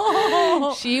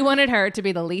 She wanted her to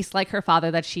be the least like her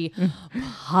father that she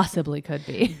possibly could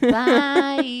be.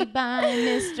 Bye, bye,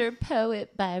 Mr.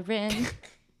 Poet Byron.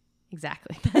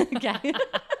 Exactly. Okay.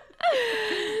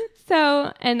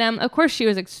 So, and of course, she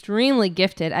was extremely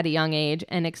gifted at a young age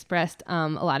and expressed a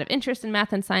lot of interest in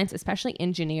math and science, especially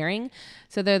engineering.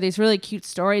 So there are these really cute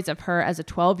stories of her as a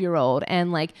 12-year-old.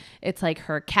 And like, it's like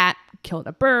her cat killed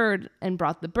a bird and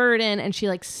brought the bird in and she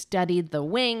like studied the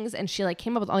wings and she like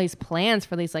came up with all these plans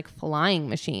for these like flying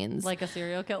machines. Like a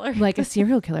serial killer? Like a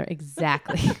serial killer.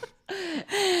 Exactly.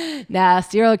 Nah,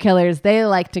 serial killers, they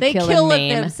like to kill kill and it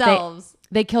maim. themselves.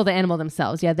 They kill the animal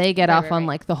themselves. Yeah, they get off on right.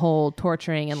 like the whole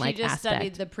torturing and She like just aspect.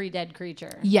 studied the pre-dead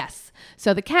creature. Yes.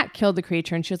 So the cat killed the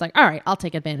creature and she was like, all right, I'll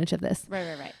take advantage of this.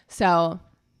 Right. So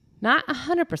not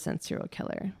 100% serial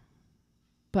killer,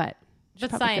 but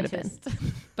Scientist.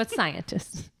 But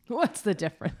scientist. What's the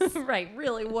difference? Right.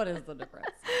 Really, what is the difference?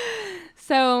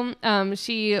 So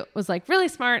she was like really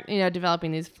smart,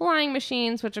 developing these flying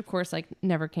machines, which of course like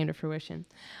never came to fruition.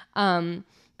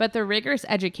 But the rigorous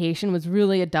education was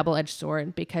really a double-edged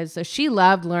sword because so she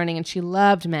loved learning and she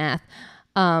loved math.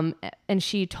 And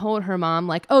she told her mom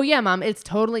like, oh yeah, mom, it's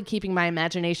totally keeping my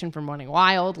imagination from running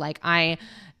wild. Like I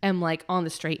am like on the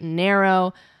straight and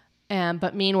narrow.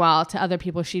 But meanwhile, to other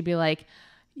people, she'd be like,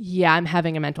 yeah, I'm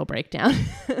having a mental breakdown.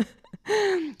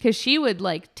 Because she would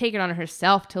like take it on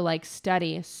herself to like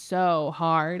study so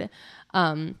hard.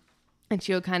 And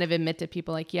she would kind of admit to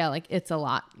people like, yeah, like it's a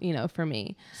lot, for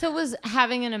me. So was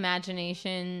having an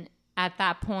imagination at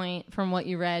that point, from what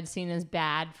you read, seen as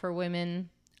bad for women?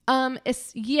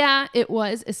 It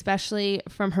was, especially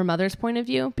from her mother's point of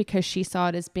view, because she saw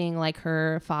it as being like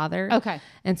her father. Okay.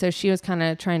 And so she was kind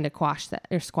of trying to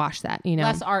squash that,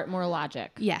 Less art, more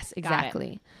logic. Yes,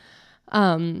 exactly.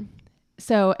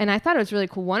 So, and I thought it was really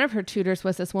cool. One of her tutors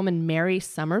was this woman, Mary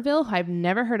Somerville, who I've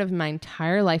never heard of in my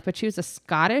entire life, but she was a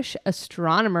Scottish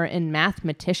astronomer and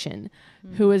mathematician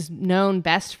who was known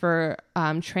best for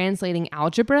translating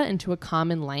algebra into a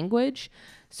common language.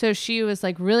 So she was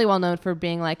like really well known for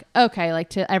being like, okay, like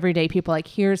to everyday people, like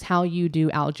here's how you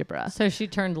do algebra. So she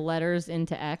turned letters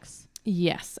into X?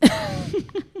 Yes.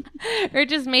 Or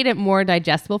just made it more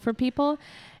digestible for people.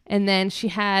 And then she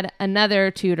had another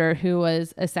tutor who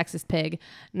was a sexist pig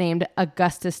named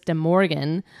Augustus de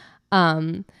Morgan.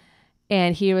 And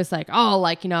he was like, oh,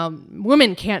 like,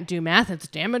 women can't do math. It's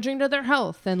damaging to their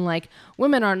health. And like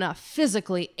women are not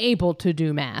physically able to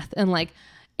do math. And like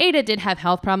Ada did have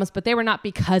health problems, but they were not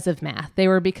because of math. They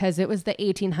were because it was the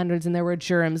 1800s and there were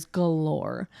germs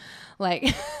galore.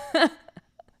 Like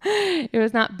it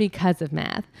was not because of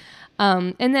math.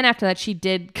 And then after that, she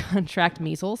did contract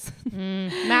measles.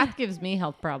 Math gives me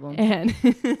health problems. And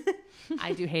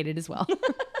I do hate it as well.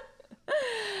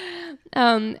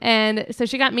 And so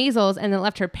she got measles and then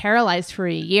left her paralyzed for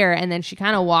a year. And then she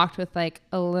kind of walked with like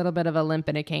a little bit of a limp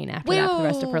and a cane after that for the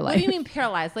rest of her life. What do you mean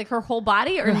paralyzed? Like her whole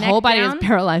body or her neck whole body down? was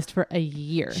paralyzed for a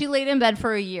year. She laid in bed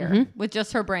for a year with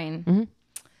just her brain.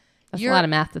 That's a lot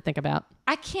of math to think about.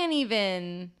 I can't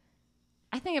even...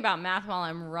 I think about math while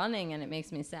I'm running and it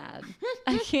makes me sad.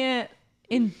 I can't...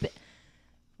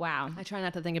 Wow. I try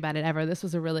not to think about it ever. This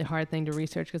was a really hard thing to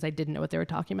research because I didn't know what they were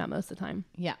talking about most of the time.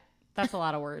 Yeah. That's a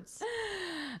lot of words.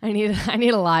 I need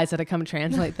Eliza to come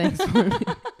translate things for me.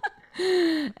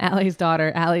 Allie's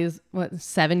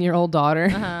 7-year-old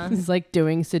daughter is like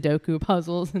doing Sudoku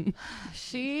puzzles. And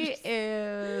she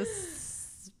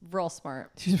is real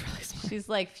smart. She's really smart. She's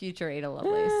like future Ada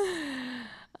Lovelace.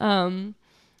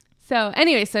 So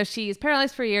anyway, so she's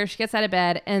paralyzed for a year. She gets out of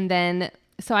bed. And then,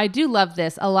 so I do love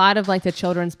this. A lot of like the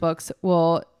children's books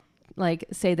will like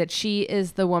say that she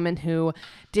is the woman who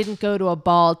didn't go to a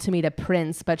ball to meet a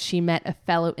prince, but she met a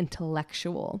fellow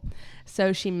intellectual.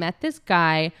 So she met this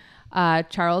guy,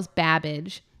 Charles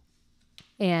Babbage.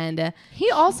 And he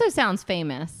also sounds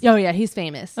famous. Oh yeah, he's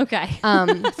famous. Okay.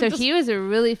 So he was a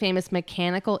really famous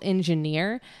mechanical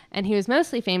engineer, and he was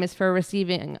mostly famous for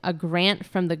receiving a grant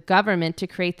from the government to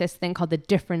create this thing called the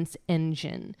difference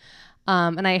engine.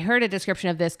 And I heard a description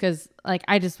of this because like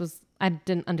I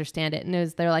didn't understand it, and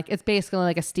they're like it's basically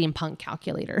like a steampunk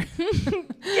calculator.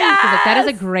 Yeah, like, that is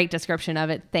a great description of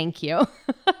it. Thank you.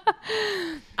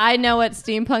 I know what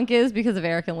steampunk is because of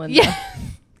Eric and Linda. Yeah.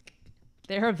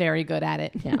 They're very good at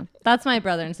it. Yeah. That's my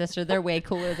brother and sister. They're way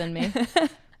cooler than me.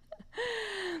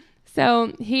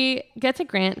 So he gets a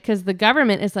grant because the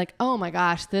government is like, oh my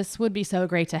gosh, this would be so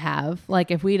great to have.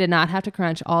 Like if we did not have to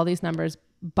crunch all these numbers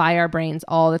by our brains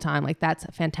all the time, like that's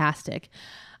fantastic.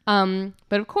 But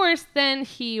of course, then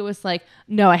he was like,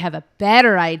 no, I have a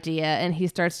better idea. And he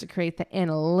starts to create the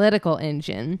analytical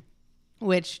engine,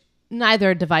 which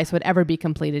neither device would ever be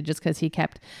completed just because he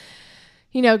kept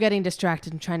getting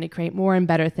distracted and trying to create more and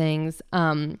better things.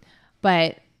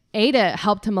 But Ada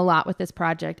helped him a lot with this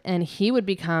project, and he would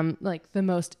become like the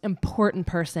most important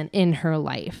person in her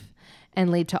life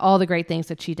and lead to all the great things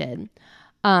that she did.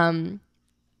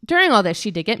 During all this,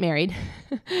 she did get married.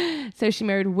 So she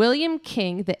married William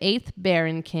King, the 8th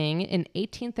Baron King, in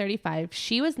 1835.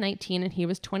 She was 19 and he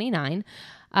was 29.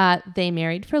 They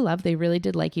married for love. They really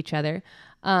did like each other.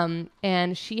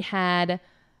 And she had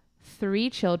 3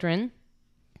 children.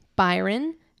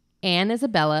 Byron, Anne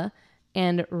Isabella,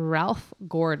 and Ralph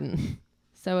Gordon.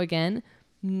 So again,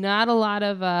 not a lot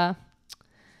of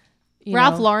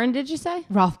Ralph Lauren, did you say?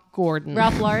 Ralph Gordon.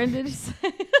 Ralph Lauren, did you say?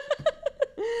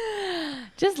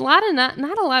 Just a lot of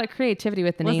not a lot of creativity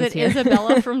with the names here. Was it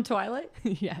Isabella from Twilight?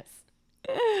 Yes.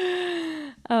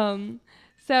 So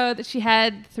that she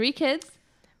had 3 kids,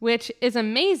 which is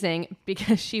amazing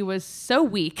because she was so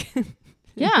weak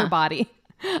in her body.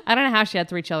 I don't know how she had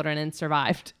 3 children and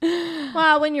survived.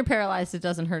 Well, when you're paralyzed, it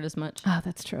doesn't hurt as much. Oh,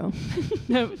 that's true.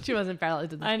 No, she wasn't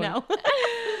paralyzed at this point.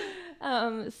 I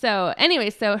know. So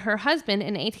her husband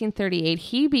in 1838,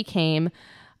 he became,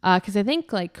 because I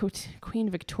think like Queen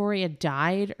Victoria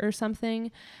died or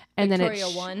something. And Victoria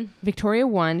won. Victoria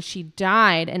won. She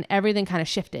died and everything kind of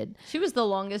shifted. She was the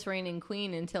longest reigning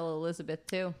queen until Elizabeth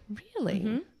too. Really?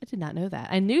 Mm-hmm. I did not know that.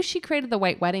 I knew she created the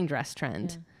white wedding dress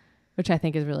trend. Yeah. Which I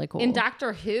think is really cool. In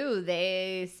Doctor Who,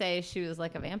 they say she was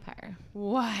like a vampire.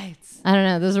 What? I don't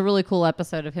know. There's a really cool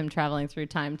episode of him traveling through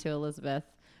time to Elizabeth.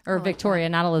 Or Victoria,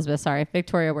 not Elizabeth, sorry.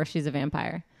 Victoria, where she's a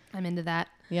vampire. I'm into that.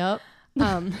 Yep. So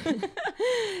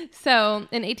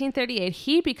in 1838,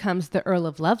 he becomes the Earl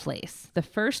of Lovelace, the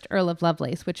first Earl of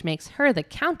Lovelace, which makes her the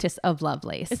Countess of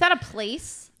Lovelace. Is that a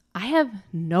place? I have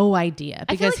no idea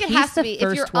because I feel like it he's has to the be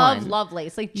first if you're one. of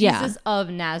Lovelace, like Jesus of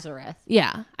Nazareth.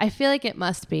 Yeah, I feel like it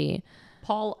must be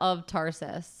Paul of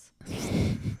Tarsus.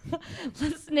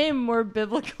 Let's name more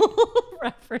biblical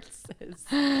references.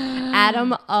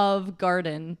 Adam of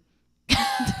Garden.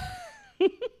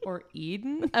 Or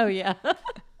Eden. Oh yeah.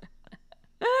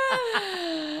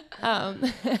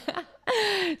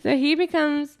 So he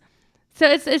becomes. So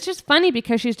it's just funny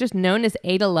because she's just known as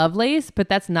Ada Lovelace, but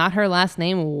that's not her last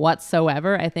name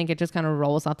whatsoever. I think it just kind of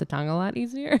rolls off the tongue a lot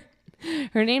easier.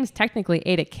 Her name's technically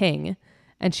Ada King,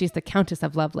 and she's the Countess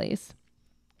of Lovelace.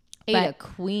 Ada,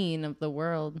 Queen of the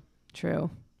world. True.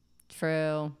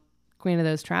 Queen of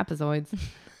those trapezoids.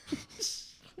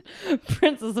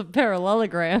 Princess of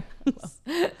parallelograms.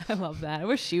 I love that. I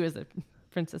wish she was a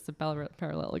princess of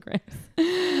parallelograms.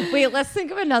 Wait, let's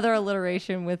think of another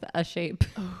alliteration with a shape.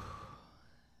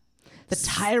 The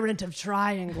tyrant of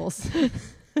triangles.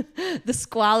 The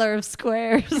squalor of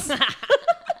squares.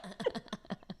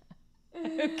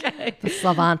 Okay. The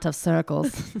savant of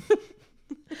circles.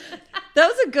 That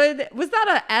was a good. Was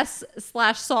that a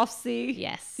S/soft C?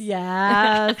 Yes.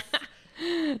 Yes.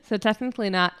 So technically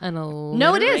not an alliteration.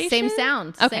 No, it is. Same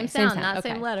sound. Okay, same sound, not okay.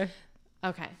 same letter.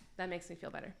 Okay. That makes me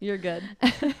feel better. You're good.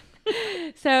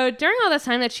 So during all this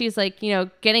time that she's like,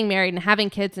 getting married and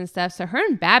having kids and stuff, so her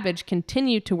and Babbage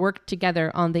continued to work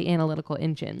together on the analytical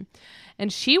engine.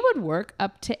 And she would work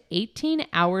up to 18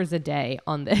 hours a day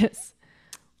on this.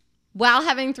 While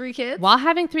having 3 kids?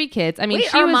 I mean,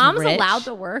 wait, she are was moms rich. allowed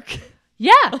to work?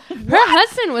 Yeah. Her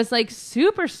husband was like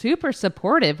super, super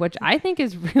supportive, which I think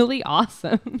is really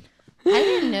awesome. I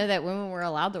didn't know that women were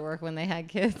allowed to work when they had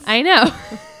kids. I know.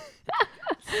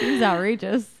 Seems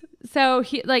outrageous. So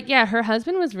her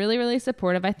husband was really, really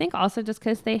supportive. I think also just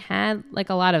because they had like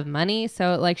a lot of money.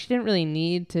 So like she didn't really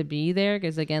need to be there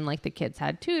because again, like the kids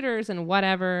had tutors and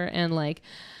whatever. And like,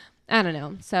 I don't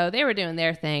know. So they were doing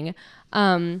their thing.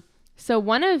 So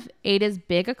one of Ada's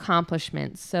big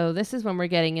accomplishments, so this is when we're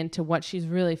getting into what she's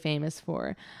really famous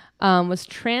for, was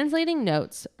translating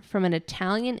notes from an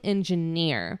Italian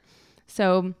engineer.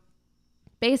 So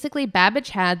basically,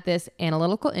 Babbage had this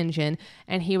analytical engine,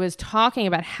 and he was talking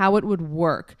about how it would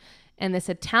work. And this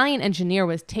Italian engineer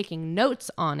was taking notes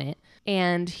on it,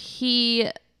 and he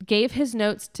gave his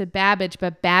notes to Babbage,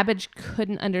 but Babbage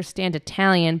couldn't understand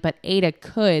Italian, but Ada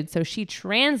could, so she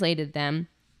translated them.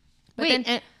 But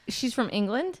and she's from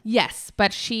England? Yes,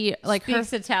 but she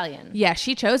speaks Italian. Yeah,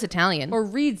 she chose Italian. Or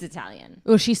reads Italian.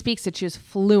 Well, she speaks it. She was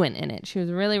fluent in it. She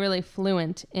was really, really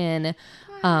fluent in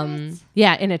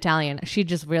in Italian. She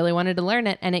just really wanted to learn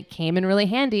it, and it came in really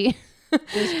handy.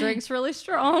 This drink's really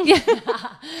strong. Yeah.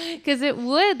 Because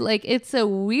it's a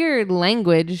weird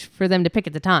language for them to pick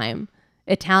at the time.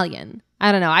 Italian.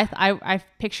 I don't know. I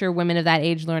picture women of that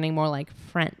age learning more like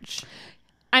French.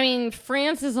 I mean,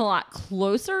 France is a lot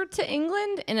closer to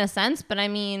England in a sense, but I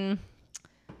mean,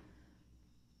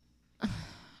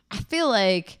 I feel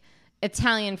like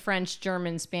Italian, French,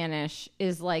 German, Spanish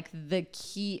is like the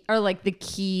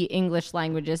key English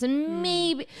languages, and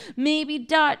maybe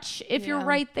Dutch if you're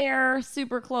right there,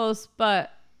 super close.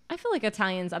 But I feel like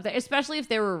Italian's up there, especially if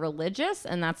they were religious,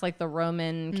 and that's like the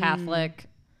Roman Catholic.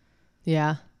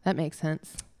 Yeah, that makes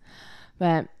sense.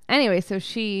 But anyway, so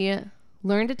she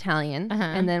learned Italian,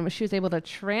 and then she was able to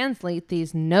translate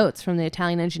these notes from the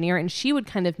Italian engineer, and she would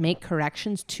kind of make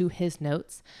corrections to his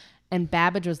notes. And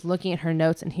Babbage was looking at her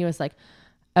notes, and he was like,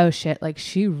 oh shit, like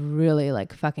she really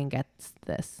like fucking gets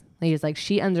this. He was like,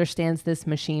 she understands this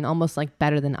machine almost like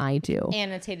better than I do.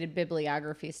 Annotated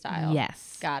bibliography style.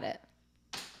 Yes. Got it.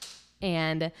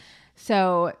 And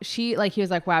so he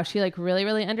was like, wow, she like really,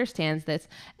 really understands this.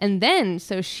 And then,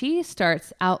 so she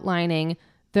starts outlining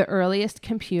the earliest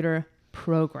computer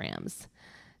programs.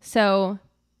 So,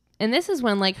 and this is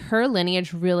when like her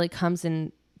lineage really comes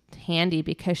in handy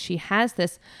because she has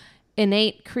this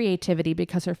innate creativity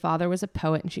because her father was a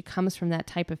poet and she comes from that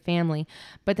type of family.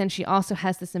 But then she also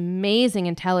has this amazing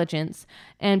intelligence.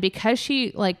 And because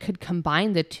she like could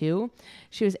combine the two,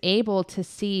 she was able to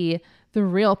see the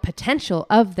real potential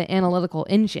of the analytical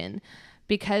engine,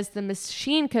 because the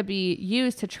machine could be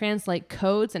used to translate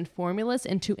codes and formulas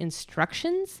into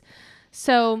instructions.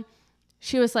 So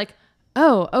she was like,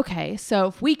 oh, okay. So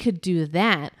if we could do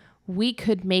that, we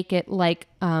could make it like,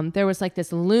 there was like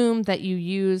this loom that you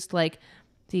used like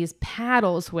these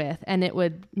paddles with, and it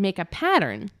would make a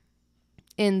pattern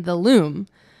in the loom.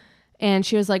 And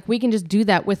she was like, we can just do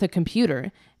that with a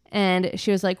computer. And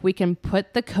she was like, we can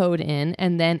put the code in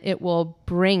and then it will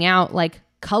bring out like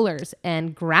colors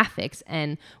and graphics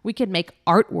and we could make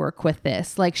artwork with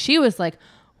this. Like she was like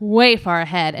way far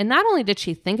ahead. And not only did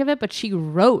she think of it, but she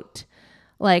wrote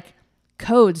like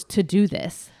codes to do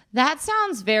this. That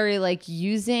sounds very like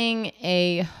using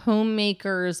a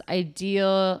homemaker's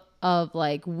idea of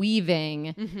like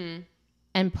weaving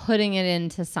and putting it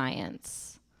into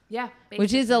science. Yeah. Basically.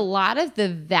 Which is a lot of the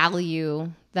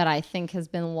value that I think has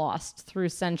been lost through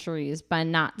centuries by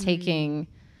not taking,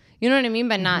 you know what I mean?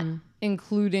 By not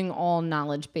including all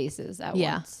knowledge bases at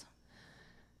once.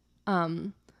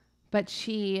 But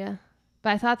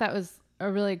I thought that was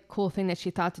a really cool thing that she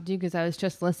thought to do, because I was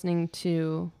just listening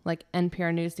to like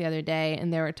NPR News the other day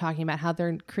and they were talking about how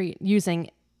they're using,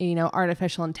 you know,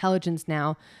 artificial intelligence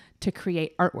now to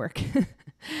create artwork. And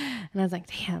I was like,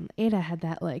 damn, Ada had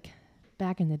that like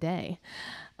back in the day.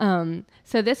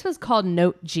 So this was called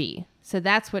Note G. So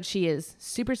that's what she is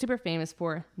super, super famous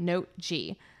for, Note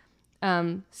G.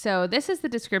 So this is the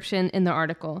description in the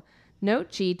article.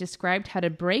 Note G described how to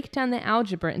break down the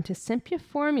algebra into simple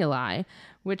formulae,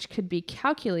 which could be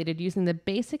calculated using the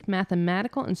basic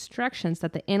mathematical instructions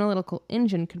that the analytical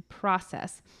engine could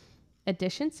process: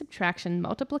 addition, subtraction,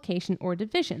 multiplication, or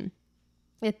division.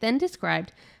 It then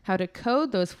described how to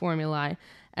code those formulae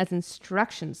as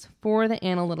instructions for the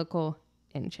analytical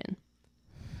engine.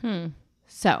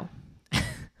 So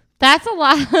that's a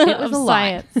lot it was of a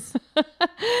science.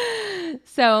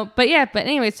 But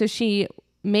anyway, so she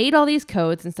made all these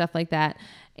codes and stuff like that,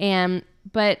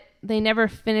 but they never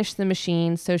finished the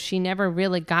machine, so she never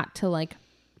really got to like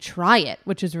try it,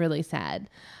 which is really sad.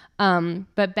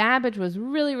 But Babbage was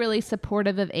really, really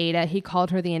supportive of Ada. He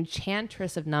called her the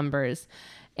enchantress of numbers,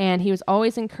 and he was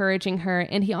always encouraging her.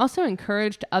 And he also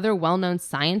encouraged other well-known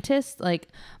scientists, like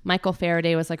Michael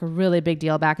Faraday was like a really big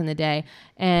deal back in the day.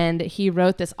 And he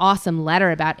wrote this awesome letter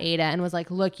about Ada and was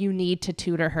like, look, you need to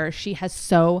tutor her. She has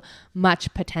so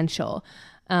much potential.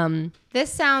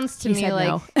 This sounds to me like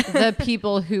no. the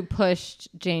people who pushed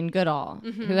Jane Goodall,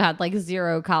 who had like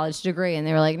 0 college degree, and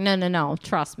they were like, no,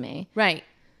 trust me. Right.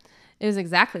 It was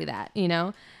exactly that, you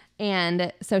know?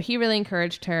 And so he really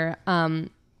encouraged her.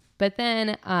 But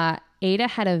then Ada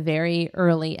had a very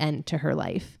early end to her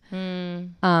life.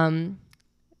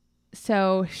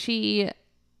 So she,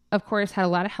 of course, had a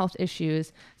lot of health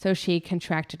issues. So she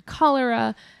contracted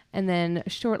cholera. And then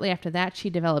shortly after that, she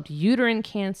developed uterine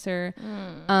cancer.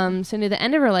 So near the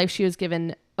end of her life, she was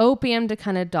given opium to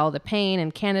kind of dull the pain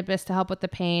and cannabis to help with the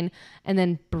pain, and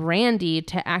then brandy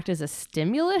to act as a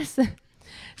stimulus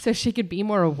so she could be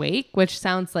more awake, which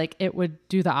sounds like it would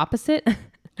do the opposite.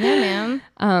 Yeah,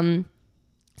 man.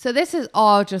 So this is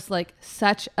all just like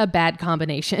such a bad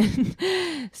combination.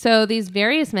 So these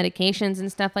various medications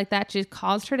and stuff like that just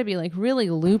caused her to be like really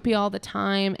loopy all the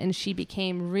time. And she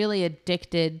became really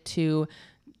addicted to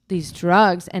these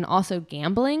drugs and also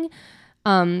gambling.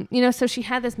 So she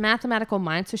had this mathematical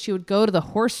mind. So she would go to the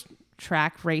horse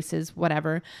track races,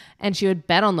 whatever, and she would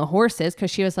bet on the horses because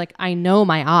she was like, I know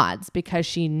my odds, because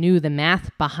she knew the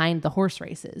math behind the horse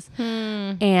races.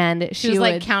 And she was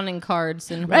like counting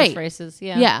cards in horse races.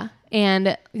 Yeah.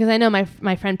 And because I know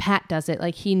my friend Pat does it,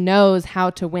 like he knows how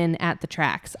to win at the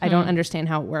tracks. I don't understand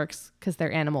how it works because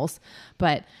they're animals,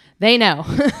 but they know.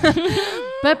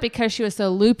 But because she was so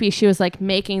loopy, she was like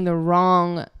making the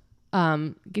wrong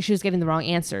she was getting the wrong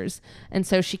answers, and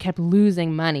so she kept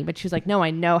losing money. But she was like, no,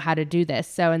 I know how to do this.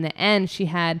 So in the end, she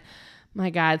had, my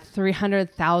God,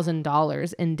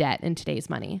 $300,000 in debt in today's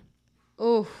money.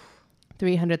 Oh,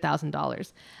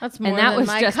 $300,000. That's more than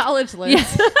my college loans.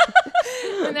 Yes.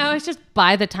 And that was just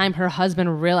by the time her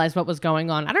husband realized what was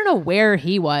going on. I don't know where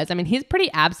he was. I mean, he's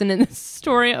pretty absent in this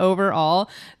story overall.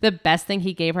 The best thing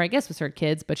he gave her, I guess, was her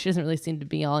kids, but she doesn't really seem to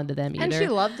be all into them either. And she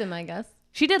loved him, I guess.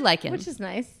 She did like him. Which is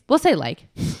nice. We'll say like.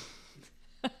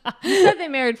 You said they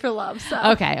married for love, so.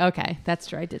 Okay. That's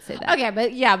true. I did say that. Okay,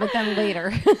 but then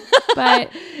later.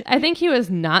 But I think he was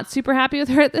not super happy with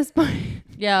her at this point.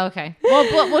 Yeah, okay.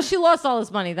 Well, she lost all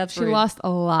his money. She lost a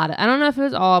lot. I don't know if it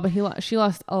was all, but she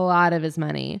lost a lot of his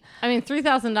money. I mean,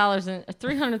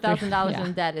 $300,000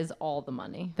 in debt is all the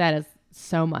money. That is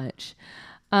so much.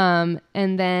 And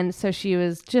then, so she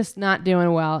was just not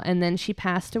doing well. And then she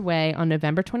passed away on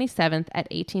November 27th at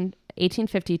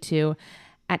 1852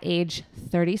 at age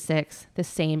 36, the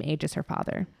same age as her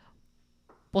father.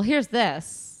 Well, here's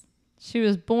this. She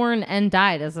was born and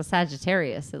died as a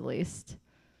Sagittarius, at least.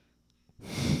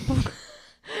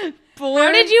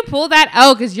 How did you pull that?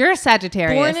 Oh, because you're a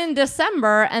Sagittarius. Born in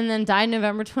December and then died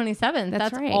November 27th.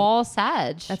 That's right. All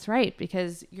Sag. That's right,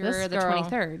 because you're the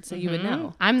 23rd, so you would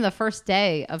know. I'm the first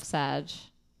day of Sag.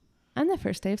 I'm the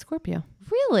first day of Scorpio.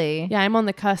 Really? Yeah, I'm on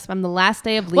the cusp. I'm the last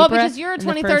day of Libra. Well, because you're a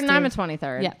 23rd and I'm a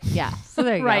 23rd. Yeah. Yeah. So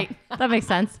there you go. That makes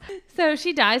sense. So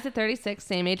she dies at 36,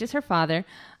 same age as her father.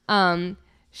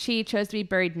 She chose to be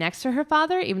buried next to her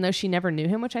father, even though she never knew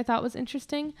him, which I thought was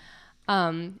interesting.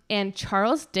 And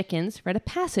Charles Dickens read a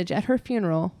passage at her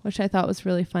funeral, which I thought was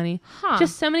really funny. Huh.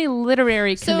 Just so many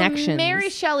literary connections. So Mary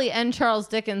Shelley and Charles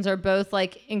Dickens are both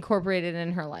like incorporated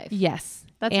in her life. Yes.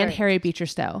 And right. Harriet Beecher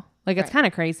Stowe. Like it's kind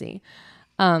of crazy.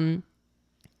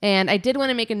 And I did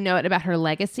want to make a note about her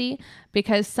legacy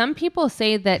because some people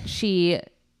say that she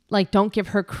like don't give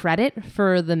her credit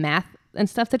for the math and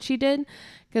stuff that she did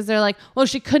because they're like, well,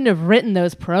 she couldn't have written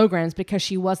those programs because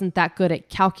she wasn't that good at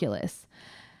calculus.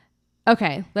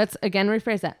 Okay, let's again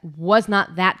rephrase that. Was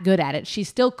not that good at it. She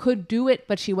still could do it,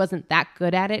 but she wasn't that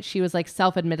good at it. She was like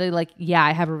self-admittedly like, yeah,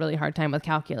 I have a really hard time with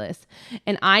calculus.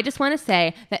 And I just want to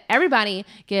say that everybody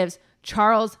gives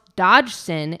Charles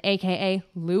Dodgson, aka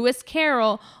Lewis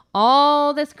Carroll,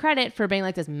 all this credit for being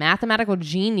like this mathematical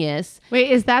genius. Wait,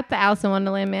 is that the Alice in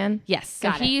Wonderland man? Yes. So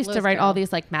he used to write all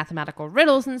these like mathematical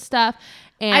riddles and stuff.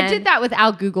 And I did that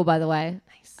without Google, by the way.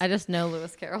 Nice. I just know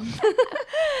Lewis Carroll.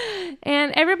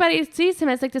 And everybody sees him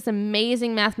as like this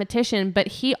amazing mathematician, but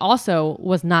he also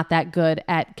was not that good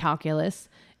at calculus.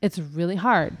 It's really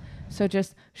hard. So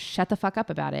just shut the fuck up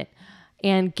about it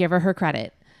and give her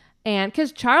credit. And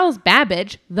because Charles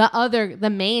Babbage,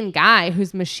 the main guy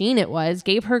whose machine it was,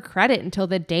 gave her credit until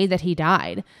the day that he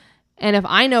died. And if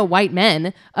I know white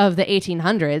men of the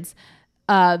 1800s,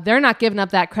 they're not giving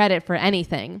up that credit for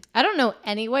anything. I don't know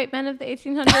any white men of the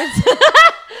 1800s.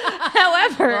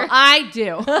 However, well, I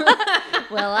do.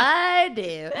 Well, I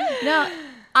do. No,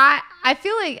 I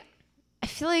feel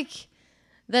like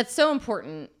that's so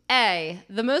important.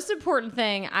 The most important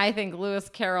thing I think Lewis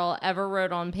Carroll ever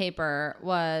wrote on paper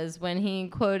was when he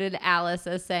quoted Alice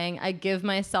as saying, I give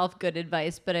myself good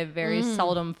advice, but I very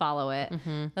seldom follow it.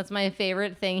 Mm-hmm. That's my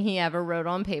favorite thing he ever wrote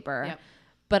on paper. Yep.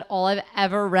 But all I've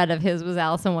ever read of his was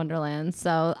Alice in Wonderland.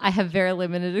 So I have very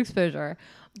limited exposure.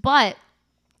 But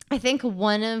I think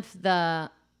one of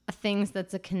the things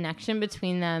that's a connection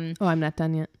between them. Oh, I'm not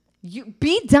done yet. You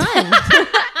be done.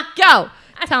 Go.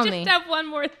 Tell me. I just have one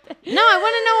more thing. No, I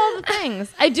want to know all the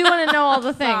things. I do want to know all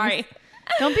the things. Sorry.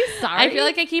 Don't be sorry. I feel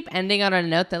like I keep ending on a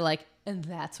note that like, and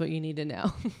that's what you need to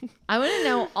know. I want to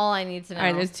know all I need to know. All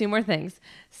right, there's two more things.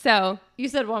 So you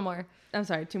said one more. I'm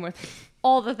sorry, two more things.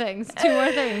 All the things. Two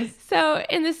more things. So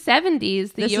in the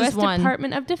 70s, the U.S.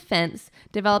 Department of Defense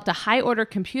developed a high-order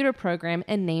computer program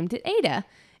and named it Ada.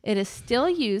 It is still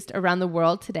used around the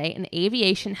world today in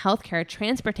aviation, healthcare,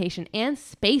 transportation, and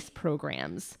space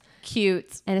programs.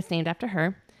 Cute. And it's named after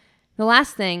her. The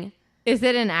last thing. Is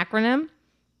it an acronym?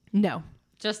 No.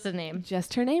 Just a name.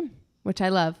 Just her name, which I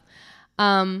love.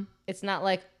 It's not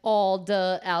like all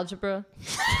the algebra.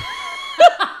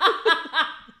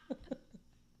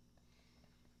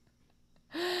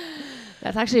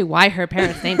 That's actually why her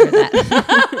parents named her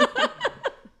that.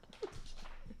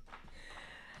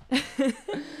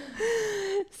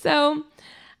 So,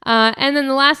 and then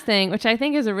the last thing, which I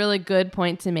think is a really good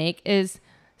point to make, is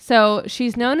so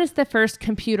she's known as the first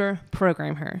computer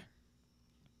programmer.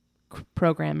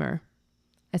 I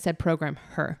said program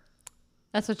her.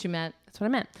 That's what you meant. That's what I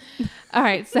meant. All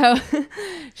right. So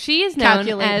she is known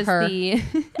as her.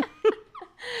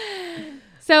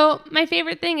 So my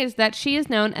favorite thing is that she is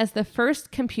known as the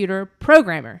first computer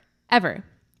programmer ever,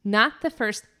 not the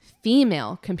first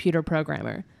female computer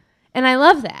programmer. And I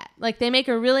love that. Like they make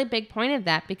a really big point of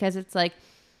that because it's like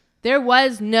there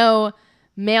was no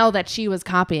mail that she was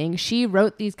copying. She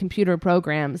wrote these computer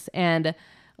programs and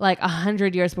like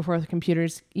 100 years before the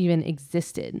computers even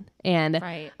existed. And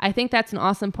I think that's an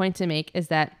awesome point to make, is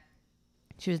that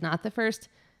she was not the first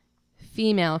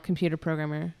female computer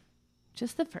programmer,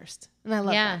 just the first. And I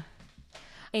love that.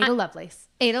 Ada Lovelace.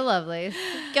 Ada Lovelace.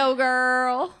 Go,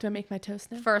 girl. Do I make my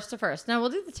toast now? First. No, we'll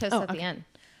do the toast at the end.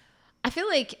 I feel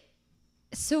like,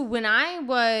 so when I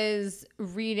was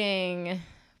reading,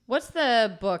 what's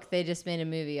the book they just made a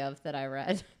movie of that I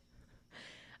read?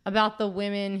 About the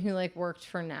women who like worked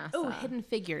for NASA. Oh, Hidden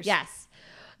Figures. Yes.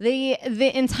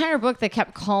 The entire book, they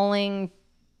kept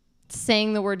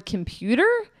saying the word computer,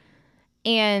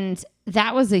 and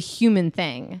that was a human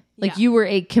thing. Like you were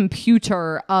a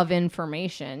computer of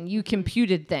information. You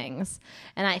computed things.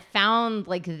 And I found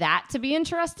like that to be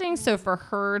interesting. So for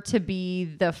her to be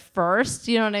the first,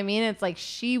 you know what I mean? It's like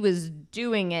she was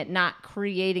doing it, not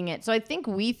creating it. So I think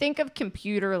we think of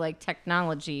computer like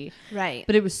technology. Right.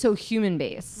 But it was so human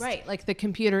based. Right. Like the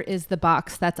computer is the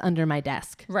box that's under my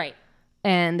desk. Right.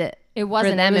 And it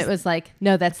wasn't. For them, it was like,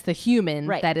 no, that's the human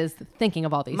that is thinking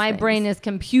of all these things. My brain is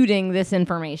computing this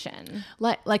information.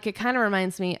 Like it kind of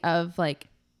reminds me of like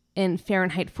in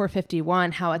Fahrenheit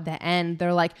 451, how at the end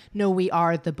they're like, no, we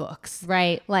are the books.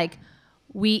 Right. Like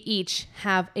we each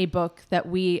have a book that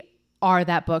we are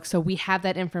that book. So we have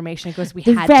that information because we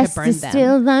had to burn them. The rest is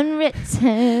still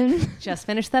unwritten. Just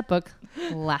finished that book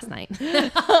last night.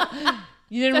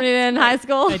 You didn't read it in high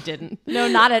school? I didn't. No,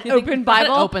 not an open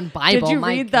Bible. Not an open Bible. Did you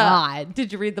My read God.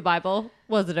 Did you read the Bible?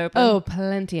 Was it open? Oh,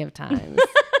 plenty of times.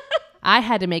 I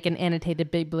had to make an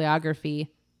annotated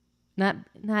bibliography. Not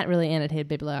really annotated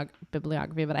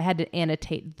bibliography, but I had to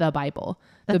annotate the Bible,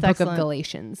 the book of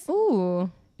Galatians.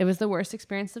 Ooh. It was the worst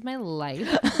experience of my life.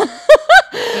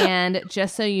 And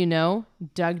just so you know,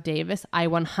 Doug Davis, I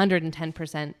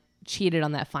 110% cheated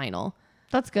on that final.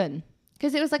 That's good.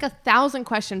 Because it was like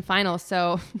 1,000-question final,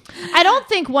 so... I don't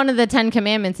think one of the 10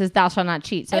 commandments is thou shalt not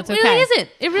cheat, so it's okay. It really isn't.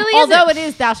 It really isn't. Although it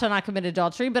is thou shalt not commit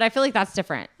adultery, but I feel like that's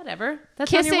different. Whatever. That's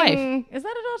Kissing, on your wife. Is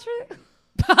that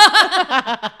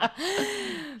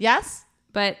adultery? Yes?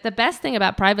 But the best thing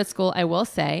about private school, I will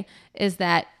say, is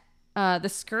that the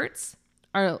skirts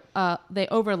are they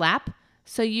overlap,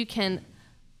 so you can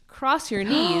cross your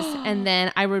knees, and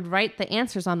then I would write the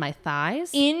answers on my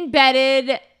thighs.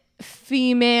 Embedded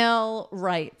female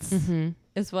rights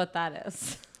is what that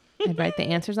is. I'd write the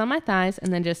answers on my thighs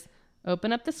and then just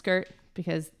open up the skirt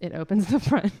because it opens the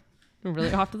front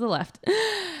really off to the left.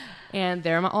 And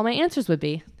there all my answers would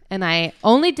be. And I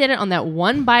only did it on that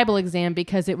one Bible exam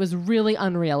because it was really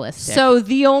unrealistic. So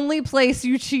the only place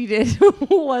you cheated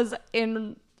was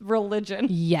in religion.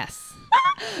 Yes.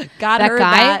 God, that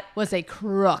guy was a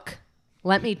crook.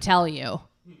 Let me tell you.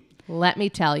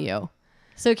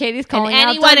 So Katie's calling out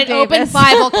anyone Doug in Open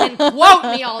Bible can quote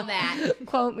me on that.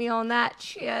 Quote me on that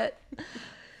shit.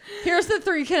 Here's the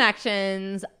 3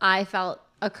 connections I felt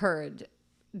occurred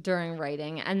during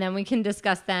writing, and then we can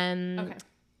discuss them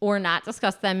or not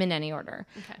discuss them in any order.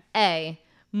 Okay. A,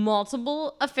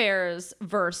 multiple affairs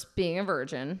versus being a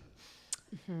virgin.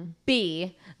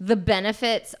 B, the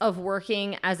benefits of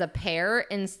working as a pair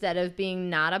instead of being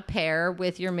not a pair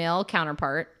with your male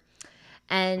counterpart.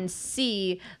 And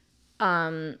C,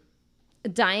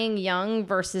 dying young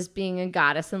versus being a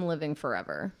goddess and living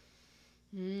forever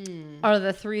are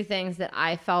the 3 things that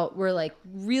I felt were like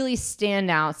really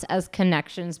standouts as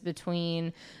connections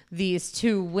between these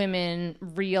 2 women,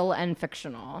 real and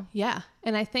fictional. Yeah.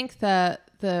 And I think the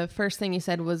first thing you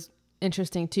said was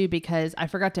interesting too, because I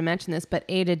forgot to mention this, but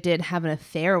Ada did have an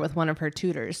affair with one of her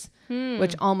tutors,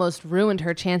 which almost ruined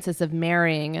her chances of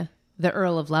marrying the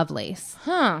Earl of Lovelace.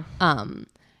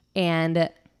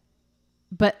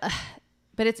 But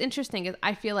it's interesting because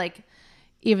I feel like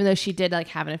even though she did like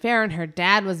have an affair and her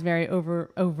dad was very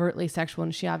overtly sexual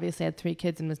and she obviously had 3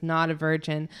 kids and was not a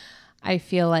virgin, I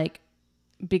feel like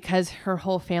because her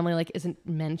whole family like isn't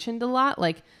mentioned a lot,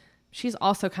 like she's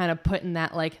also kind of put in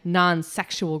that like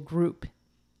non-sexual group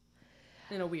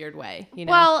in a weird way, you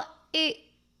know? Well,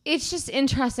 it's just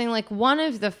interesting. Like one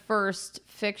of the first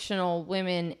fictional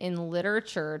women in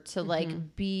literature to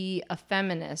like be a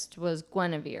feminist was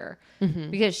Guinevere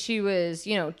because she was,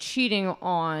 you know, cheating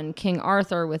on King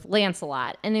Arthur with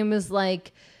Lancelot. And it was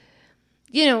like,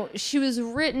 you know, she was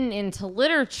written into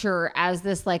literature as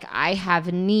this like, I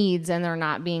have needs and they're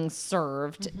not being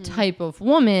served type of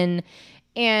woman.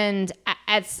 And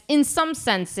in some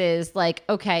senses, like,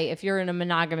 okay, if you're in a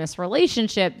monogamous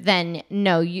relationship, then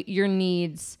no, your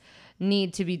needs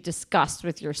need to be discussed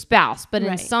with your spouse. But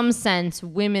in some sense,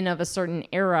 women of a certain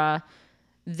era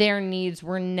their needs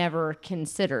were never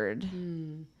considered.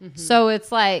 Mm-hmm. So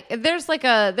it's like there's like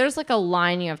a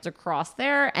line you have to cross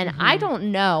there, and I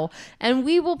don't know, and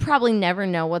we will probably never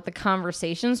know what the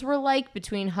conversations were like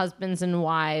between husbands and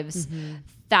wives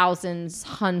thousands,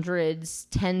 hundreds,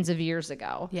 tens of years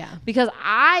ago. Yeah. Because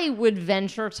I would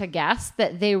venture to guess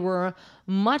that they were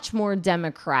much more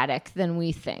democratic than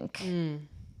we think.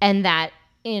 And that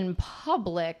in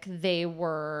public they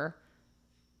were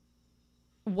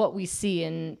what we see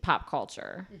in pop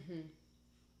culture.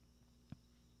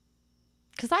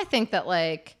 Because I think that,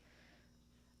 like,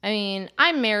 I mean,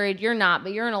 I'm married, you're not,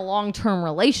 but you're in a long-term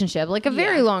relationship, like a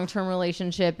very long-term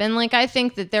relationship. And, like, I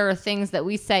think that there are things that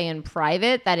we say in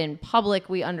private that in public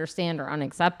we understand are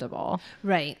unacceptable.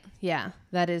 Right. Yeah,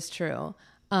 that is true.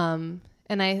 And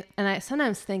I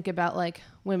sometimes think about, like,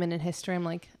 women in history. I'm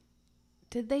like,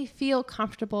 did they feel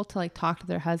comfortable to, like, talk to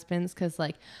their husbands? Because,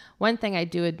 like, one thing I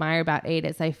do admire about Ada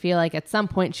is I feel like at some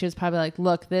point she was probably like,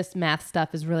 look, this math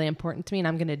stuff is really important to me and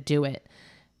I'm going to do it.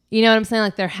 You know what I'm saying?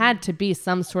 Like, there had to be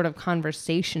some sort of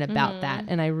conversation about that.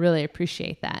 And I really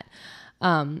appreciate that.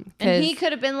 And he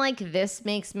could have been like, this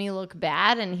makes me look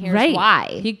bad and here's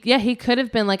why. He could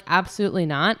have been like, absolutely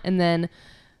not. And then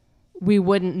we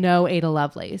wouldn't know Ada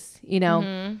Lovelace, you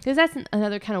know? Because that's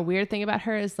another kind of weird thing about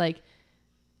her is, like,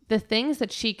 the things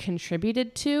that she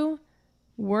contributed to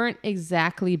weren't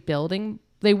exactly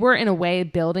they were in a way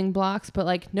building blocks, but,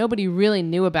 like, nobody really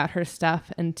knew about her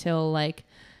stuff until, like,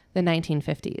 the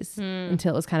 1950s,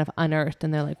 until it was kind of unearthed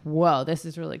and they're like, whoa, this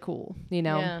is really cool, you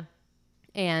know? Yeah.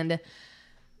 And,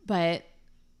 but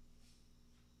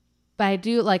I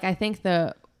do, like, I think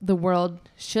the world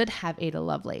should have Ada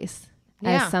Lovelace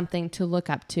as something to look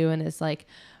up to and is, like,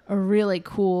 a really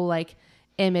cool, like,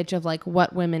 image of, like,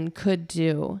 what women could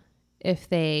do if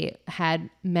they had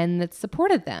men that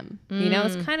supported them. You know,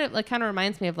 it's kind of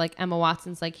reminds me of, like, Emma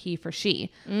Watson's, like, he for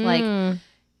she. Like,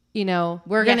 you know,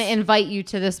 we're going to invite you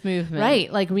to this movement. Right.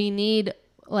 Like, we need,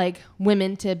 like,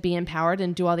 women to be empowered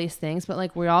and do all these things, but,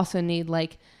 like, we also need,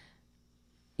 like,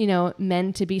 you know,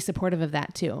 men to be supportive of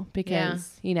that too,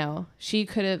 because, you know, she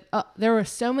could have, there were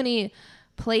so many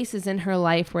places in her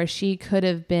life where she could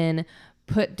have been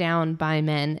put down by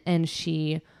men and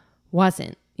she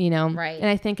wasn't, you know? Right. And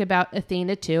I think about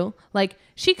Athena too. Like,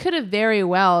 she could have very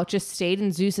well just stayed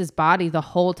in Zeus's body the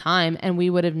whole time and we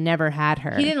would have never had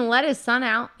her. He didn't let his son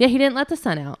out. Yeah, he didn't let the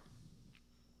son out.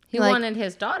 He wanted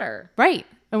his daughter. Right.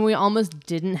 And we almost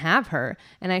didn't have her.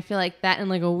 And I feel like that in,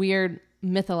 like, a weird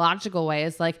mythological way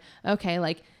is like, okay,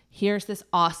 like, here's this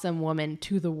awesome woman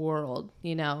to the world,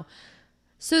 you know?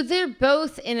 So they're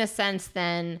both, in a sense,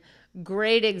 then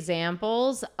great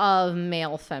examples of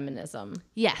male feminism.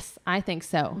 Yes, I think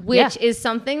so. Which is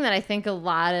something that I think a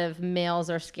lot of males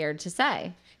are scared to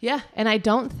say. Yeah. And I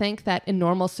don't think that in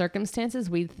normal circumstances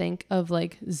we'd think of,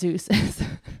 like, Zeus as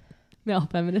male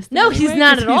feminist. No, he's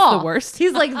not at all. He's the worst.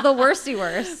 He's, like, the worsty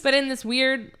worst. But in this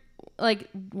weird, like,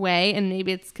 way, and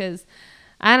maybe it's because,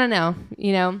 I don't know,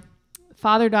 you know,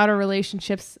 father-daughter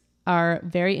relationships are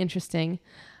very interesting.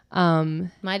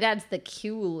 My dad's the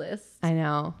coolest. I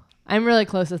know. I'm really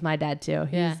close with my dad too.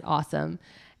 He's awesome.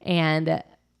 And,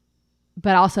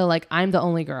 but also, like, I'm the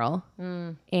only girl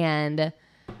and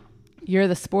you're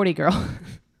the sporty girl.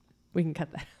 We can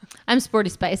cut that. I'm Sporty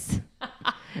Spice.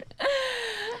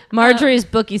 Marjorie's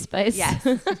Bookie Spice. Yes.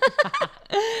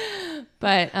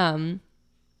 But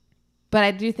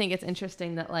I do think it's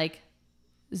interesting that, like,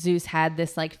 Zeus had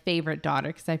this, like, favorite daughter,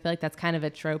 because I feel like that's kind of a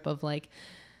trope of, like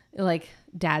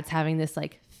dads having this,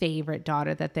 like, favorite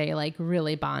daughter that they, like,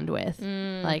 really bond with.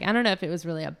 Like, I don't know if it was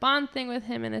really a bond thing with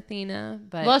him and Athena,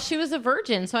 but well, she was a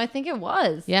virgin, so I think it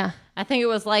was. Yeah. I think it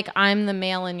was like, I'm the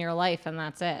male in your life and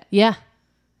that's it. Yeah.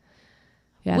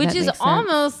 Yeah. Which is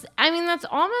almost, I mean, that's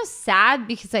almost sad,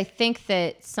 because I think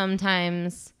that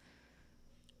sometimes,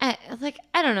 like,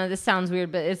 I don't know, this sounds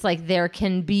weird, but it's like there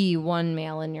can be one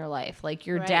male in your life, like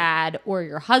your dad or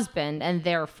your husband, and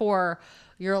therefore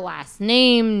your last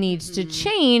name needs to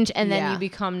change, and then you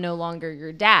become no longer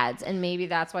your dad's. And maybe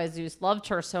that's why Zeus loved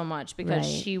her so much, because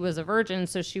she was a virgin,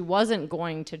 so she wasn't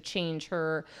going to change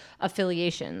her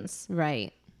affiliations.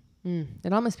 Right.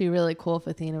 It'd almost be really cool if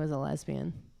Athena was a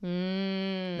lesbian.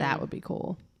 That would be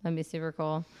cool. That'd be super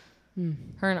cool.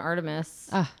 Her and Artemis.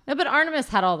 No, but Artemis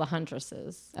had all the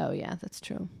huntresses. Oh, yeah, that's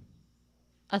true.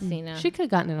 Athena. She could have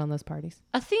gotten it on those parties.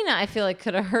 Athena, I feel like,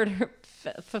 could have heard her,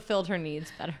 fulfilled her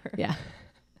needs better. Yeah.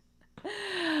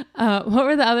 What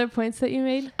were the other points that you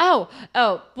made? Oh,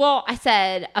 well, I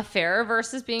said affair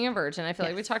versus being a virgin. I feel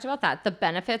like we talked about that. The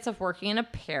benefits of working in a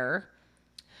pair.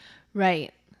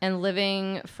 Right. And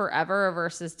living forever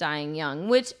versus dying young,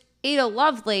 which Ada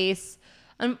Lovelace,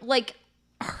 like,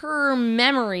 her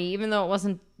memory, even though it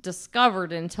wasn't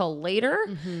discovered until later,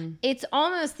 it's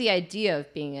almost the idea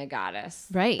of being a goddess.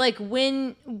 Right. Like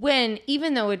when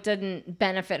even though it didn't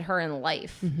benefit her in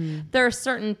life, there are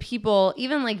certain people,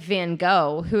 even like Van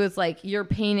Gogh, who is like, your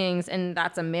paintings, and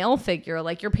that's a male figure,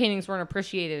 like your paintings weren't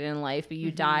appreciated in life, but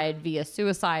you died via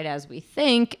suicide as we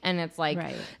think, and it's like,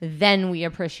 then we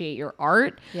appreciate your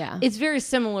art. Yeah. It's very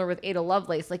similar with Ada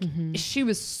Lovelace. Like she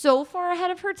was so far ahead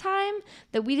of her time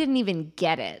that we didn't even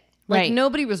get it. Like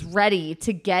nobody was ready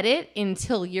to get it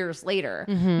until years later,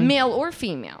 male or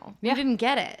female. We didn't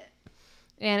get it.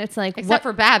 And it's like, except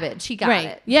for Babbage, he got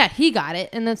it. Yeah, he got it.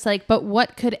 And it's like, but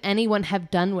what could anyone have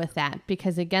done with that?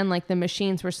 Because again, like the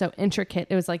machines were so intricate,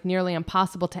 it was like nearly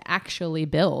impossible to actually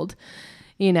build,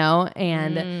 you know?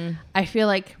 And I feel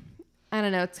like, I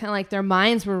don't know, it's kind of like their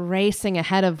minds were racing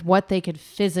ahead of what they could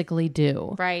physically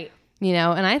do. Right. You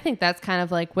know, and I think that's kind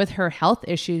of like with her health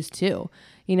issues too.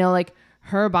 You know, like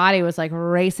her body was like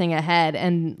racing ahead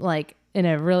and like in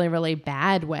a really, really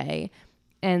bad way.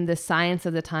 And the science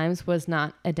of the times was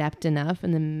not adept enough.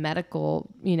 And the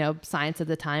medical, you know, science of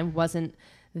the time wasn't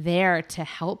there to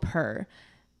help her.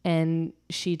 And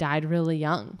she died really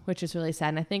young, which is really sad.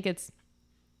 And I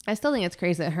still think it's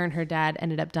crazy that her and her dad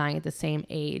ended up dying at the same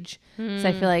age. So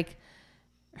I feel like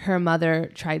her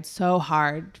mother tried so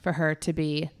hard for her to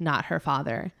be not her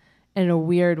father. And in a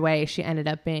weird way, she ended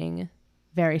up being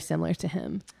very similar to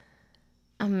him.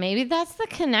 Maybe that's the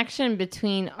connection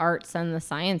between arts and the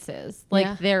sciences.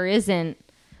 Like there isn't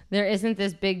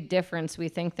this big difference we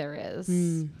think there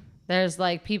is. There's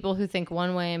like people who think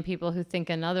one way and people who think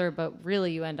another, but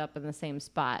really you end up in the same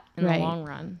spot in the long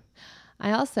run.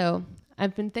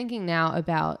 I've been thinking now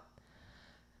about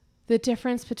the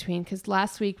difference between, because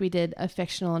last week we did a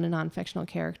fictional and a non-fictional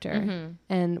character,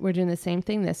 and we're doing the same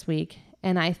thing this week.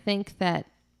 And I think that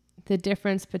the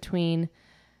difference between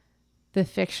the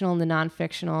fictional and the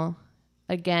non-fictional,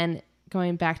 again,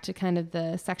 going back to kind of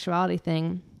the sexuality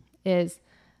thing, is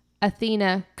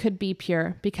Athena could be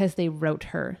pure because they wrote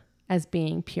her as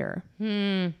being pure.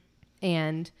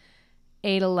 And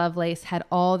Ada Lovelace had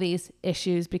all these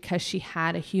issues because she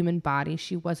had a human body.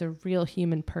 She was a real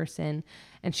human person,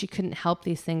 and she couldn't help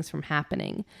these things from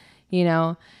happening, you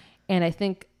know? And I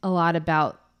think a lot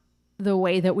about the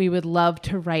way that we would love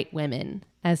to write women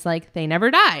as like, they never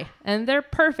die and they're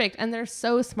perfect and they're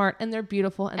so smart and they're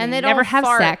beautiful and they never have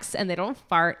sex and they don't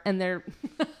fart and they're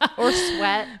or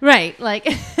sweat. Right. Like,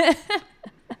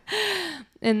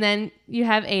 and then you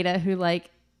have Ada who, like,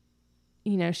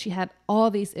 you know, she had all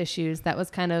these issues that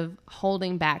was kind of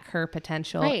holding back her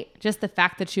potential. Right. Just the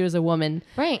fact that she was a woman.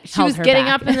 Right. She was getting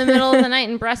up in the middle of the night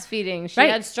and breastfeeding. She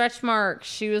had stretch marks.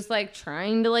 She was like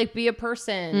trying to like be a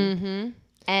person.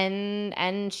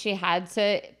 And she had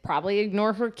to probably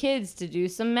ignore her kids to do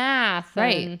some math.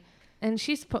 Right. And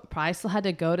she's probably still had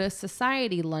to go to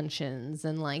society luncheons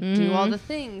and like do all the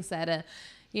things that a,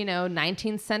 you know,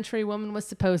 19th century woman was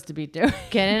supposed to be doing.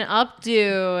 Get an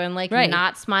updo and like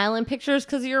not smile in pictures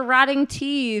because of your rotting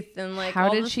teeth and like how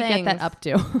did she get that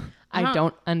updo? I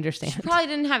don't understand. She probably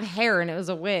didn't have hair and it was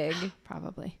a wig.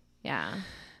 Probably. Yeah.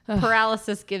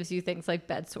 Paralysis gives you things like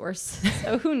bed sores.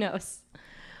 So who knows?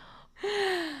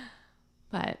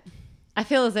 But I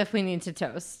feel as if we need to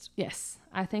toast. Yes.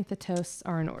 I think the toasts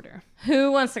are in order.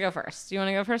 Who wants to go first? Do you want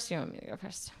to go first? Do you want me to go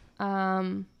first?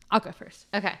 I'll go first.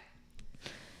 Okay.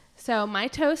 So my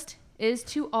toast is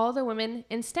to all the women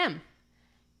in STEM,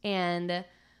 and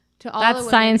to all the women.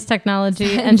 Science,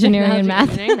 technology, engineering, and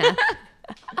math. Okay,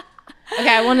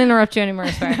 I won't interrupt you anymore.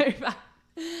 Sorry.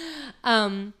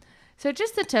 So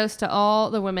just a toast to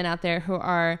all the women out there who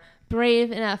are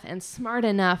brave enough and smart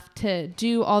enough to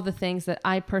do all the things that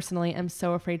I personally am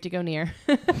so afraid to go near.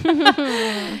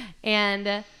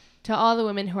 And to all the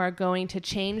women who are going to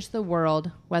change the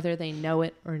world, whether they know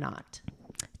it or not.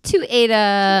 To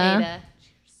Ada.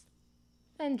 Cheers.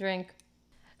 And drink.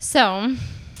 So,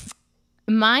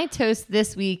 my toast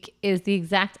this week is the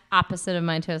exact opposite of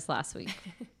my toast last week.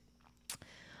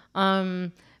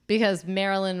 Because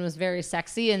Marilyn was very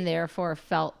sexy and therefore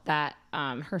felt that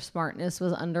her smartness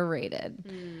was underrated.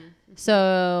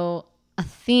 So,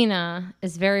 Athena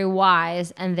is very wise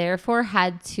and therefore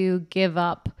had to give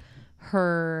up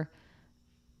her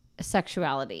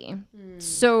sexuality.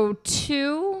 So,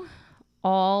 to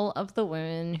all of the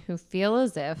women who feel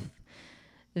as if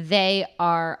they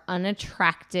are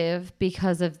unattractive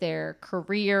because of their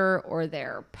career or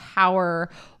their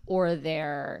power or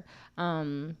their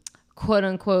quote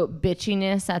unquote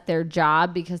bitchiness at their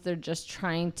job because they're just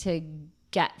trying to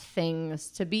get things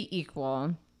to be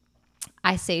equal,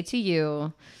 I say to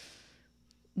you,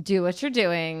 do what you're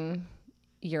doing.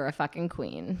 You're a fucking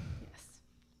queen.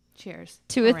 Cheers.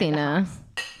 To Miranda Athena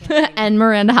Hobbs. and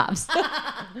Miranda Hobbs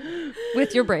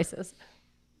with your braces.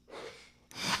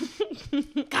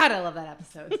 God, I love that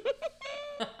episode.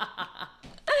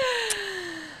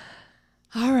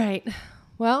 All right.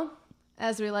 Well,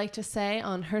 as we like to say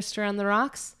on Her Story on the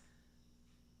Rocks,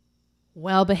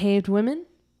 well-behaved women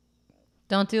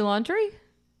Don't do laundry?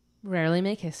 rarely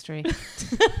make history.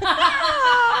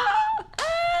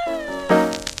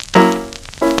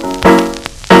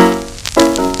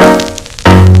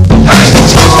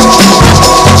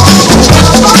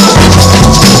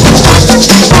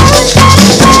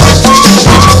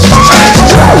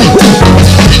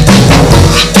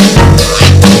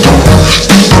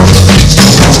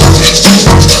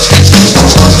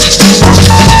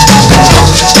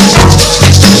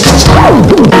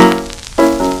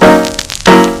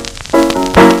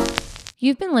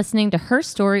 You've been listening to Her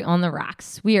Story on the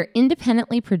Rocks. We are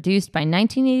independently produced by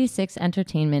 1986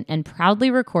 Entertainment and proudly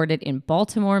recorded in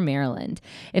Baltimore, Maryland.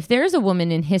 If there is a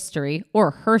woman in history or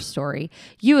her story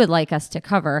you would like us to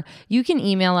cover, you can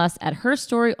email us at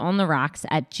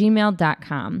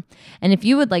herstoryontherocks@gmail.com. And if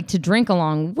you would like to drink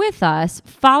along with us,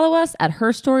 follow us at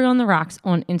Her Story on the Rocks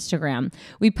on Instagram.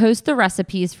 We post the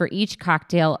recipes for each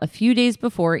cocktail a few days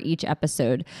before each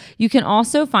episode. You can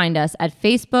also find us at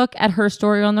Facebook at Her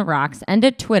Story on the Rocks and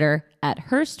at Twitter at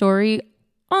Her Story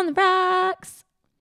on the Rocks.